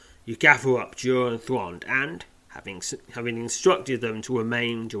floor, you gather up Dural and Thron and, having instructed them to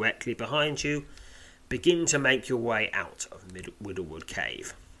remain directly behind you, begin to make your way out of Whittlewood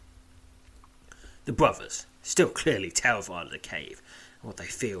Cave. The brothers, still clearly terrified of the cave and what they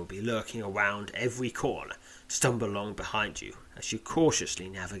fear will be lurking around every corner, stumble along behind you as you cautiously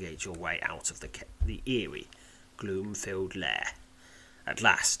navigate your way out of the eerie, gloom-filled lair. At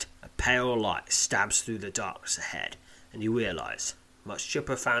last, a pale light stabs through the darkness ahead, and you realise, much to your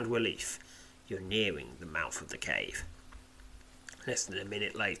profound relief, you're nearing the mouth of the cave. Less than a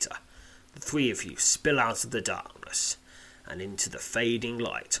minute later, the three of you spill out of the darkness and into the fading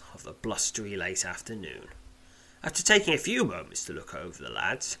light of the blustery late afternoon. After taking a few moments to look over the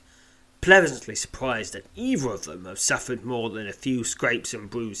lads, pleasantly surprised that either of them have suffered more than a few scrapes and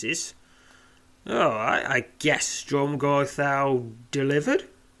bruises. Alright, I guess Stromgarthau delivered?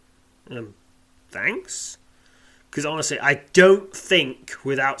 Thanks? Because honestly, I don't think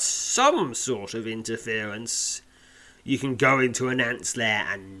without some sort of interference you can go into an ant's lair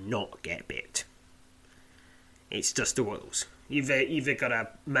and not get bit. It's just the rules. You've either got a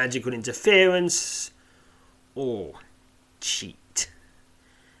magical interference or cheat.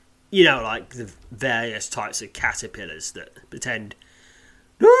 You know, like the various types of caterpillars that pretend,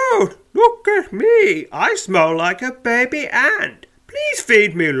 "No, look at me, I smell like a baby ant. Please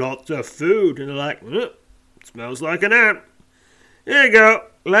feed me lots of food." And they're like, "Smells like an ant. Here you go,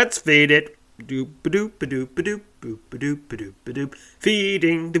 let's feed it. Doop-a-doop-a-doop-a-doop, boop-a-doop-a-doop-a-doop.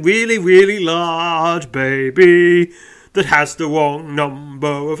 Feeding the really, really large baby that has the wrong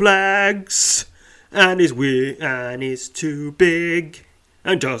number of legs and is weird and is too big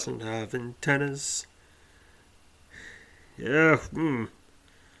and doesn't have antennas." Yeah,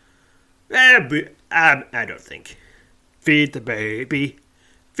 I don't think. Feed the baby,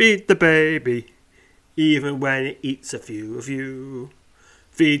 even when it eats a few of you.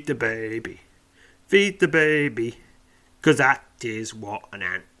 Feed the baby, 'cause that is what an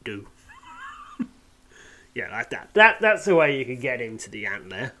ant do. Yeah, like that. That's the way you can get into the ant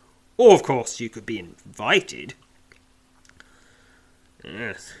lair. Or, of course, you could be invited.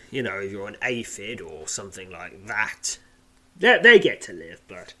 You know, if you're an aphid or something like that, they get to live,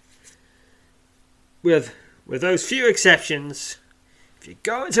 but with those few exceptions, if you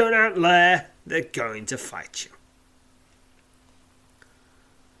go into an ant lair, they're going to fight you.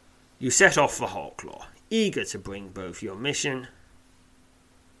 You set off for Hawklaw, eager to bring both your mission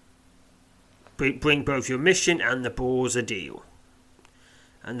and the boys' ordeal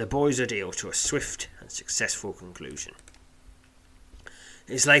to a swift and successful conclusion.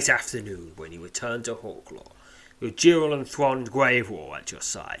 It's late afternoon when you return to Hawklaw, with Jewel and Thrond Gravewall at your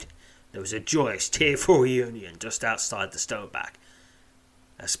side. There was a joyous, tearful reunion just outside the Stoneback,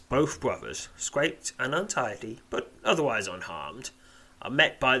 as both brothers, scraped and untidy, but otherwise unharmed, are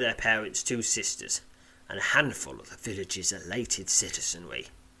met by their parents' two sisters, and a handful of the village's elated citizenry.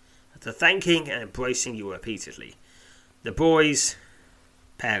 After thanking and embracing you repeatedly, the boys'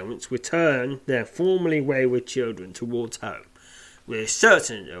 parents return their formerly wayward children towards home, we're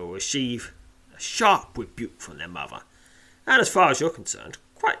certain they will receive a sharp rebuke from their mother, and as far as you're concerned,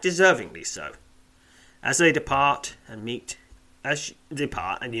 quite deservingly so. As you depart and you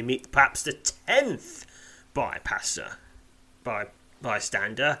meet perhaps the 10th bystander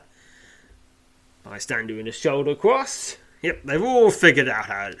in a shoulder cross. Yep, they've all figured out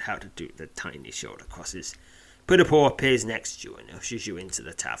how to do the tiny shoulder crosses. Putterpaw appears next to you and ushers you into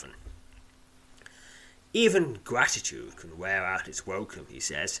the tavern. Even gratitude can wear out its welcome, he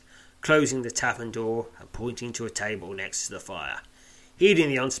says, closing the tavern door and pointing to a table next to the fire. Heeding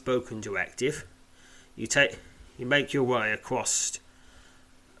the unspoken directive, you make your way across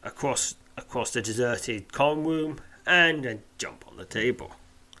the deserted con room and jump on the table.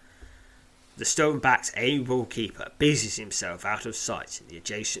 The Stoneback's able keeper busies himself out of sight in the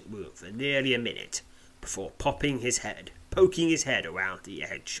adjacent room for nearly a minute before poking his head around the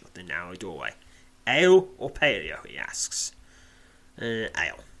edge of the narrow doorway. Ale or paleo, he asks.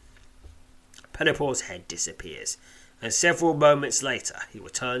 Ale. Putterpaw's head disappears, and several moments later he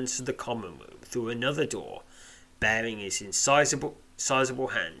returns to the common room through another door, bearing in his sizable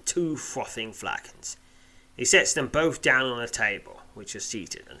hand 2 frothing flagons. He sets them both down on a table, which is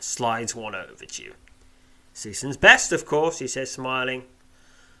seated, and slides one over to you. Season's best, of course, he says, smiling.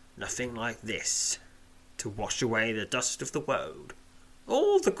 Nothing like this to wash away the dust of the road,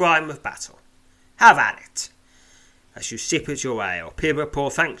 all the grime of battle. Have at it. As you sip at your ale,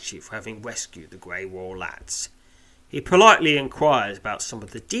 Putterpaw thanks you for having rescued the Grey Wall lads. He politely inquires about some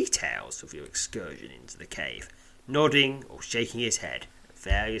of the details of your excursion into the cave, nodding or shaking his head at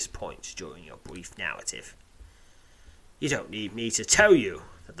various points during your brief narrative. You don't need me to tell you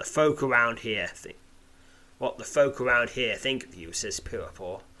that the folk around here think of you, says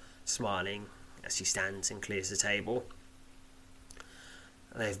Putterpaw, smiling as he stands and clears the table.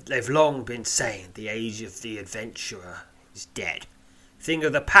 They've long been saying the age of the adventurer is dead. Thing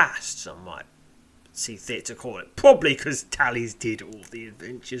of the past, some might see fit to call it. Probably because Tallies did all the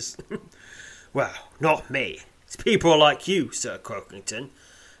adventures. Well, not me. It's people like you, Sir Croakington,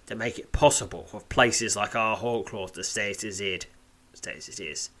 that make it possible for places like our Hawklaw to stay as it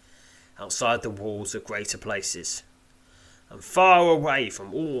is, outside the walls of greater places, and far away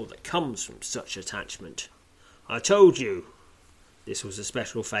from all that comes from such attachment. I told you this was a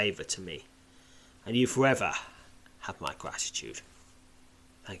special favour to me, and you forever have my gratitude.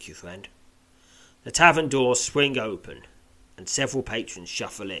 Thank you, friend. The tavern doors swing open, and several patrons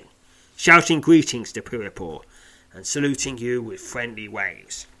shuffle in, shouting greetings to Putterpaw and saluting you with friendly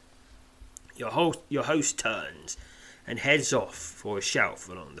waves. Your host turns and heads off for a shelf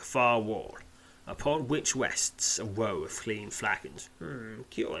along the far wall, upon which rests a row of clean flagons.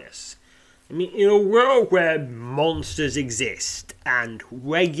 Curious. I mean, in a world where monsters exist and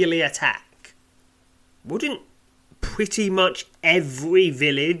regularly attack, wouldn't pretty much every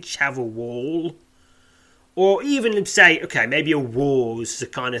village have a wall? Or even say, okay, maybe a wall is the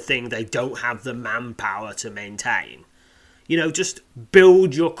kind of thing they don't have the manpower to maintain. You know, just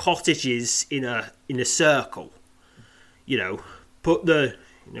build your cottages in a circle. You know, put the,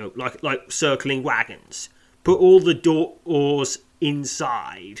 like circling wagons. Put all the doors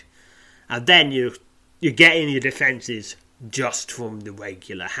inside. And then you're getting your defences just from the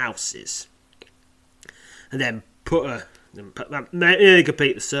regular houses. And then complete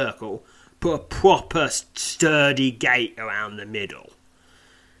the circle, put a proper sturdy gate around the middle.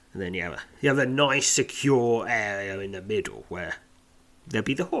 And then you have a nice secure area in the middle where there'll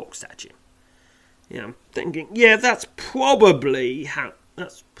be the hawk statue. I'm thinking, that's probably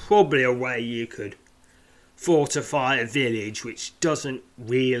a way you could fortify a village which doesn't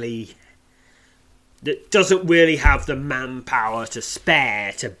really have the manpower to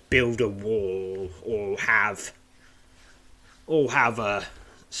spare to build a wall or have or have a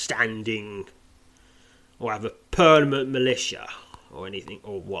standing, or have a permanent militia, or anything,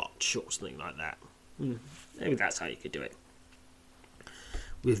 or watch, or something like that. Maybe that's how you could do it.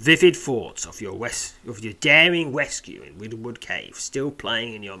 With vivid thoughts of your daring rescue in Widowwood Cave still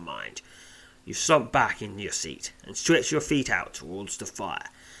playing in your mind, you slump back in your seat and stretch your feet out towards the fire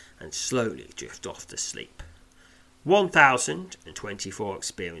and slowly drift off to sleep. 1,024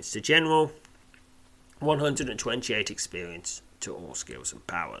 experience to general, 128 experience to all skills and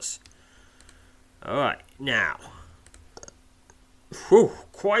powers. Alright, now,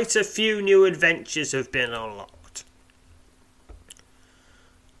 quite a few new adventures have been unlocked.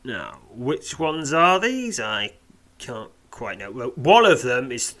 Now, which ones are these? I can't quite know. Well, one of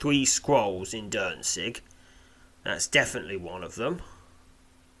them is 3 scrolls in Dernsig. That's definitely one of them.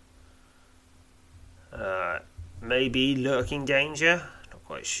 Maybe Lurking Danger? Not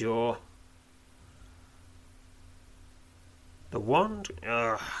quite sure. The Wand?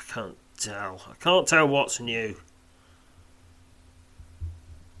 I can't tell. I can't tell what's new.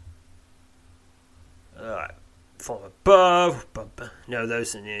 Alright. From above. No,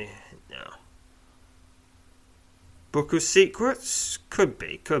 those are new. No. Book of Secrets? Could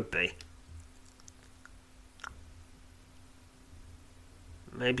be.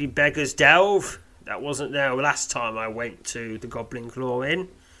 Maybe Beggar's Delve? That wasn't there last time I went to the Goblin Claw Inn.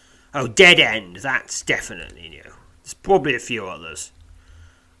 Oh, Dead End. That's definitely new. There's probably a few others.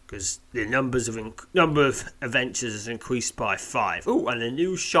 Because the number of adventures has increased by 5. Oh, and a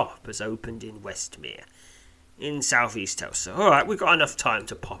new shop has opened in Westmere, in Southeast Tulsa. Alright, we've got enough time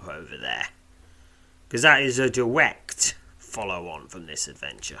to pop over there. Because that is a direct follow-on from this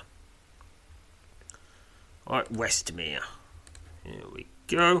adventure. Alright, Westmere. Here we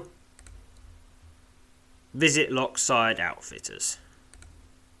go. Visit Lockside Outfitters.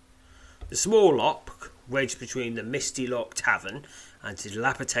 The small lock, wedged between the Misty Lock Tavern and the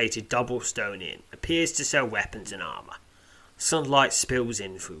dilapidated Doublestone Inn, appears to sell weapons and armour. Sunlight spills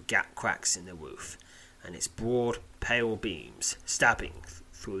in through gap cracks in the roof, and its broad, pale beams stabbing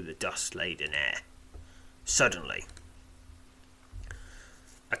through the dust-laden air. Suddenly,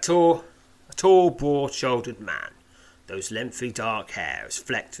 a tall, broad-shouldered man, those lengthy dark hairs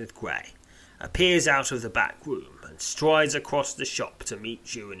flecked with grey, appears out of the back room and strides across the shop to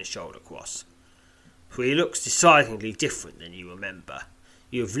meet you in a shoulder cross. For he looks decidedly different than you remember.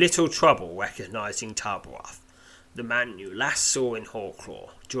 You have little trouble recognising Tarborath, the man you last saw in Hawklaw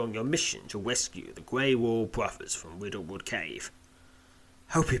during your mission to rescue the Grey Wall brothers from Widowwood Cave.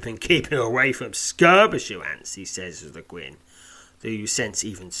 "Hope you've been keeping away from Skirmisher ants," he says with a grin, though you sense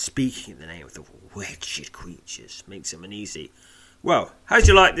even speaking the name of the wretched creatures makes him uneasy. "Well, how'd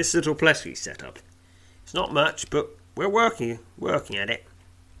you like this little place we set up? It's not much, but we're working at it."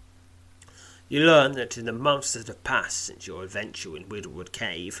 You learn that in the months that have passed since your adventure in Widowwood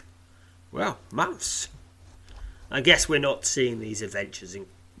Cave, well, months. I guess we're not seeing these adventures in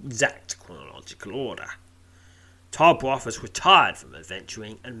exact chronological order. Tarborath has retired from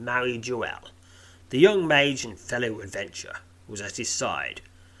adventuring and married Joelle. The young mage and fellow adventurer was at his side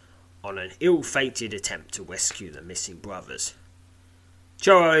on an ill-fated attempt to rescue the missing brothers.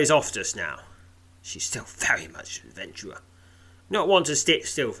 Joelle is off just now. She's still very much an adventurer, not one to stick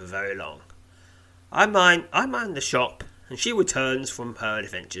still for very long. I mind the shop, and she returns from her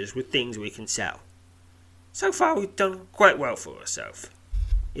adventures with things we can sell. So far we've done quite well for herself,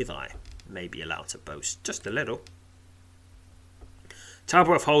 if I may be allowed to boast just a little.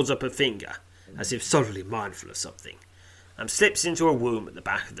 Tarborath holds up a finger, as if solidly mindful of something, and slips into a room at the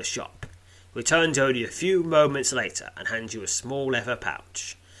back of the shop, returns only a few moments later and hands you a small leather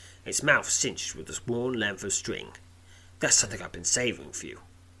pouch, its mouth cinched with a worn length of string. "That's something I've been saving for you,"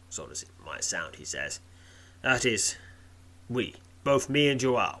 as odd as it might sound, he says. "That is, both me and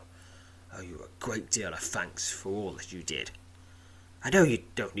Joelle, owe you a great deal of thanks for all that you did. I know you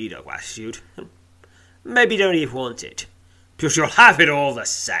don't need our gratitude, and maybe don't even want it, but you'll have it all the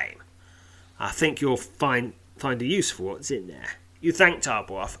same. I think you'll find a use for what's in there." You thank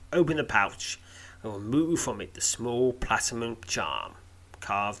Tarborath, open the pouch, and remove from it the small platinum charm,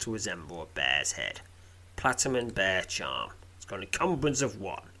 carved to resemble a bear's head. Platinum bear charm. It's got an encumbrance of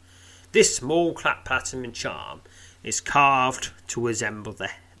 1. This small platinum charm is carved to resemble the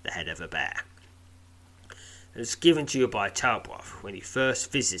head of a bear. It was given to you by Tarborath when you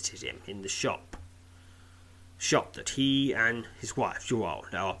first visited him in the shop that he and his wife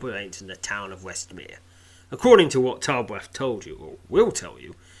Joelle now operate in the town of Westmere. According to what Tarborath told you, or will tell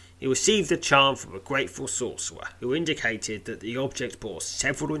you, he received the charm from a grateful sorcerer who indicated that the object bore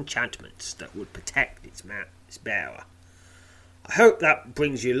several enchantments that would protect its bearer. "I hope that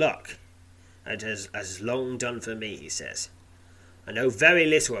brings you luck, and has long done for me," he says. I know very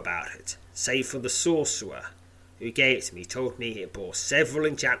little about it, save for the sorcerer who gave it to me told me it bore several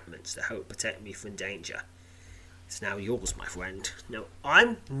enchantments to help protect me from danger. It's now yours, my friend. Now,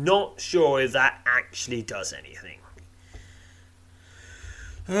 I'm not sure if that actually does anything.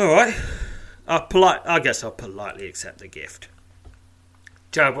 Alright, I guess I'll politely accept the gift.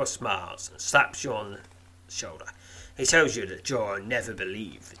 Jarbo smiles and slaps you on the shoulder. He tells you that Jorah never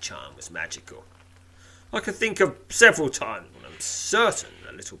believed the charm was magical. I can think of several times when I'm certain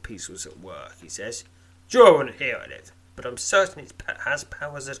the little piece was at work, he says. Jorah wouldn't hear of it, but I'm certain it has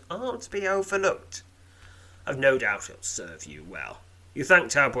powers that aren't to be overlooked. I've no doubt it'll serve you well. You thank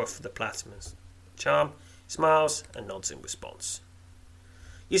Talbot for the platinum's charm, smiles and nods in response.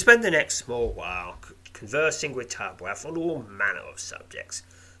 You spend the next small while conversing with Talbot on all manner of subjects,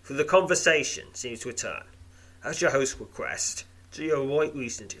 for the conversation seems to return, as your host requests, to your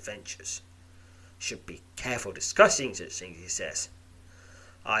recent adventures. Should be careful discussing such things, he says.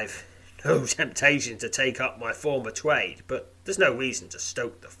 I've no temptation to take up my former trade, but there's no reason to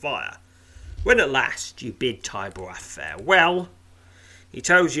stoke the fire. When at last you bid Tyborath farewell, he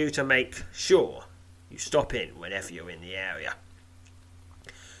tells you to make sure you stop in whenever you're in the area.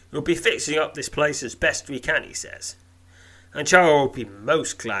 We'll be fixing up this place as best we can, he says, and Charles will be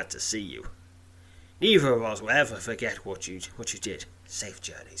most glad to see you. Neither of us will ever forget what you did. Safe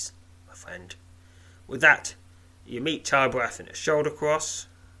journeys, my friend. With that, you meet Tyborath in a shoulder cross.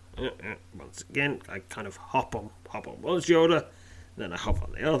 Once again, I kind of hop on one shoulder, then I hop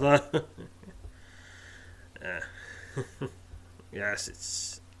on the other.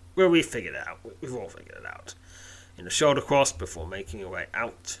 Yes, we figured it out. We've all figured it out. In a shoulder cross before making your way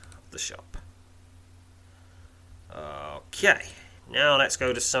out of the shop. Okay, now let's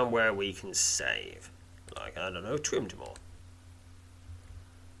go to somewhere we can save. Like, I don't know, Trimdamore.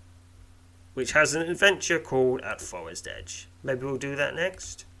 Which has an adventure called At Forest Edge. Maybe we'll do that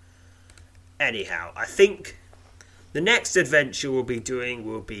next? Anyhow, I think the next adventure we'll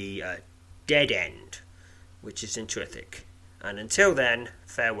be a Dead End, which is in Trithik. And until then,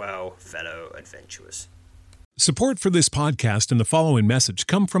 farewell, fellow adventurers. Support for this podcast and the following message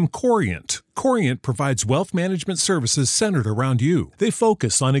come from Corient. Corient provides wealth management services centered around you. They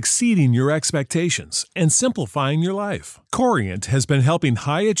focus on exceeding your expectations and simplifying your life. Corient has been helping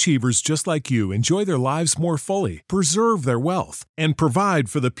high achievers just like you enjoy their lives more fully, preserve their wealth, and provide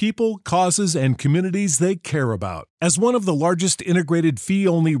for the people, causes, and communities they care about. As one of the largest integrated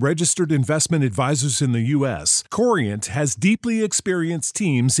fee-only registered investment advisors in the U.S., Corient has deeply experienced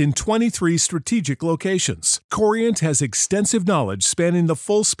teams in 23 strategic locations. Corient has extensive knowledge spanning the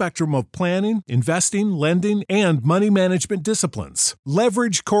full spectrum of planning, investing, lending, and money management disciplines.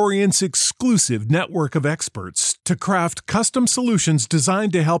 Leverage Corient's exclusive network of experts to craft custom solutions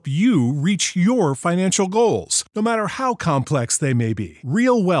designed to help you reach your financial goals, no matter how complex they may be.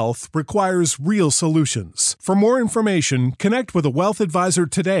 Real wealth requires real solutions. For more information, connect with a wealth advisor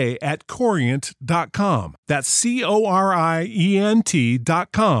today at Corient.com. That's Corient.com.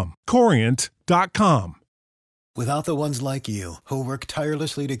 Corient.com. Without the ones like you, who work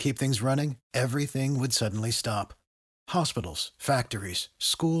tirelessly to keep things running, everything would suddenly stop. Hospitals, factories,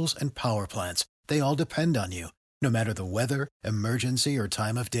 schools, and power plants, they all depend on you. No matter the weather, emergency, or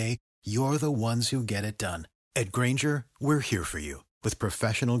time of day, you're the ones who get it done. At Grainger, we're here for you with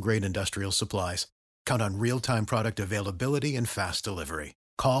professional-grade industrial supplies. Count on real-time product availability and fast delivery.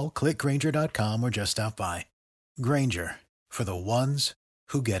 Call, click Grainger.com, or just stop by. Grainger, for the ones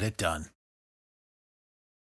who get it done.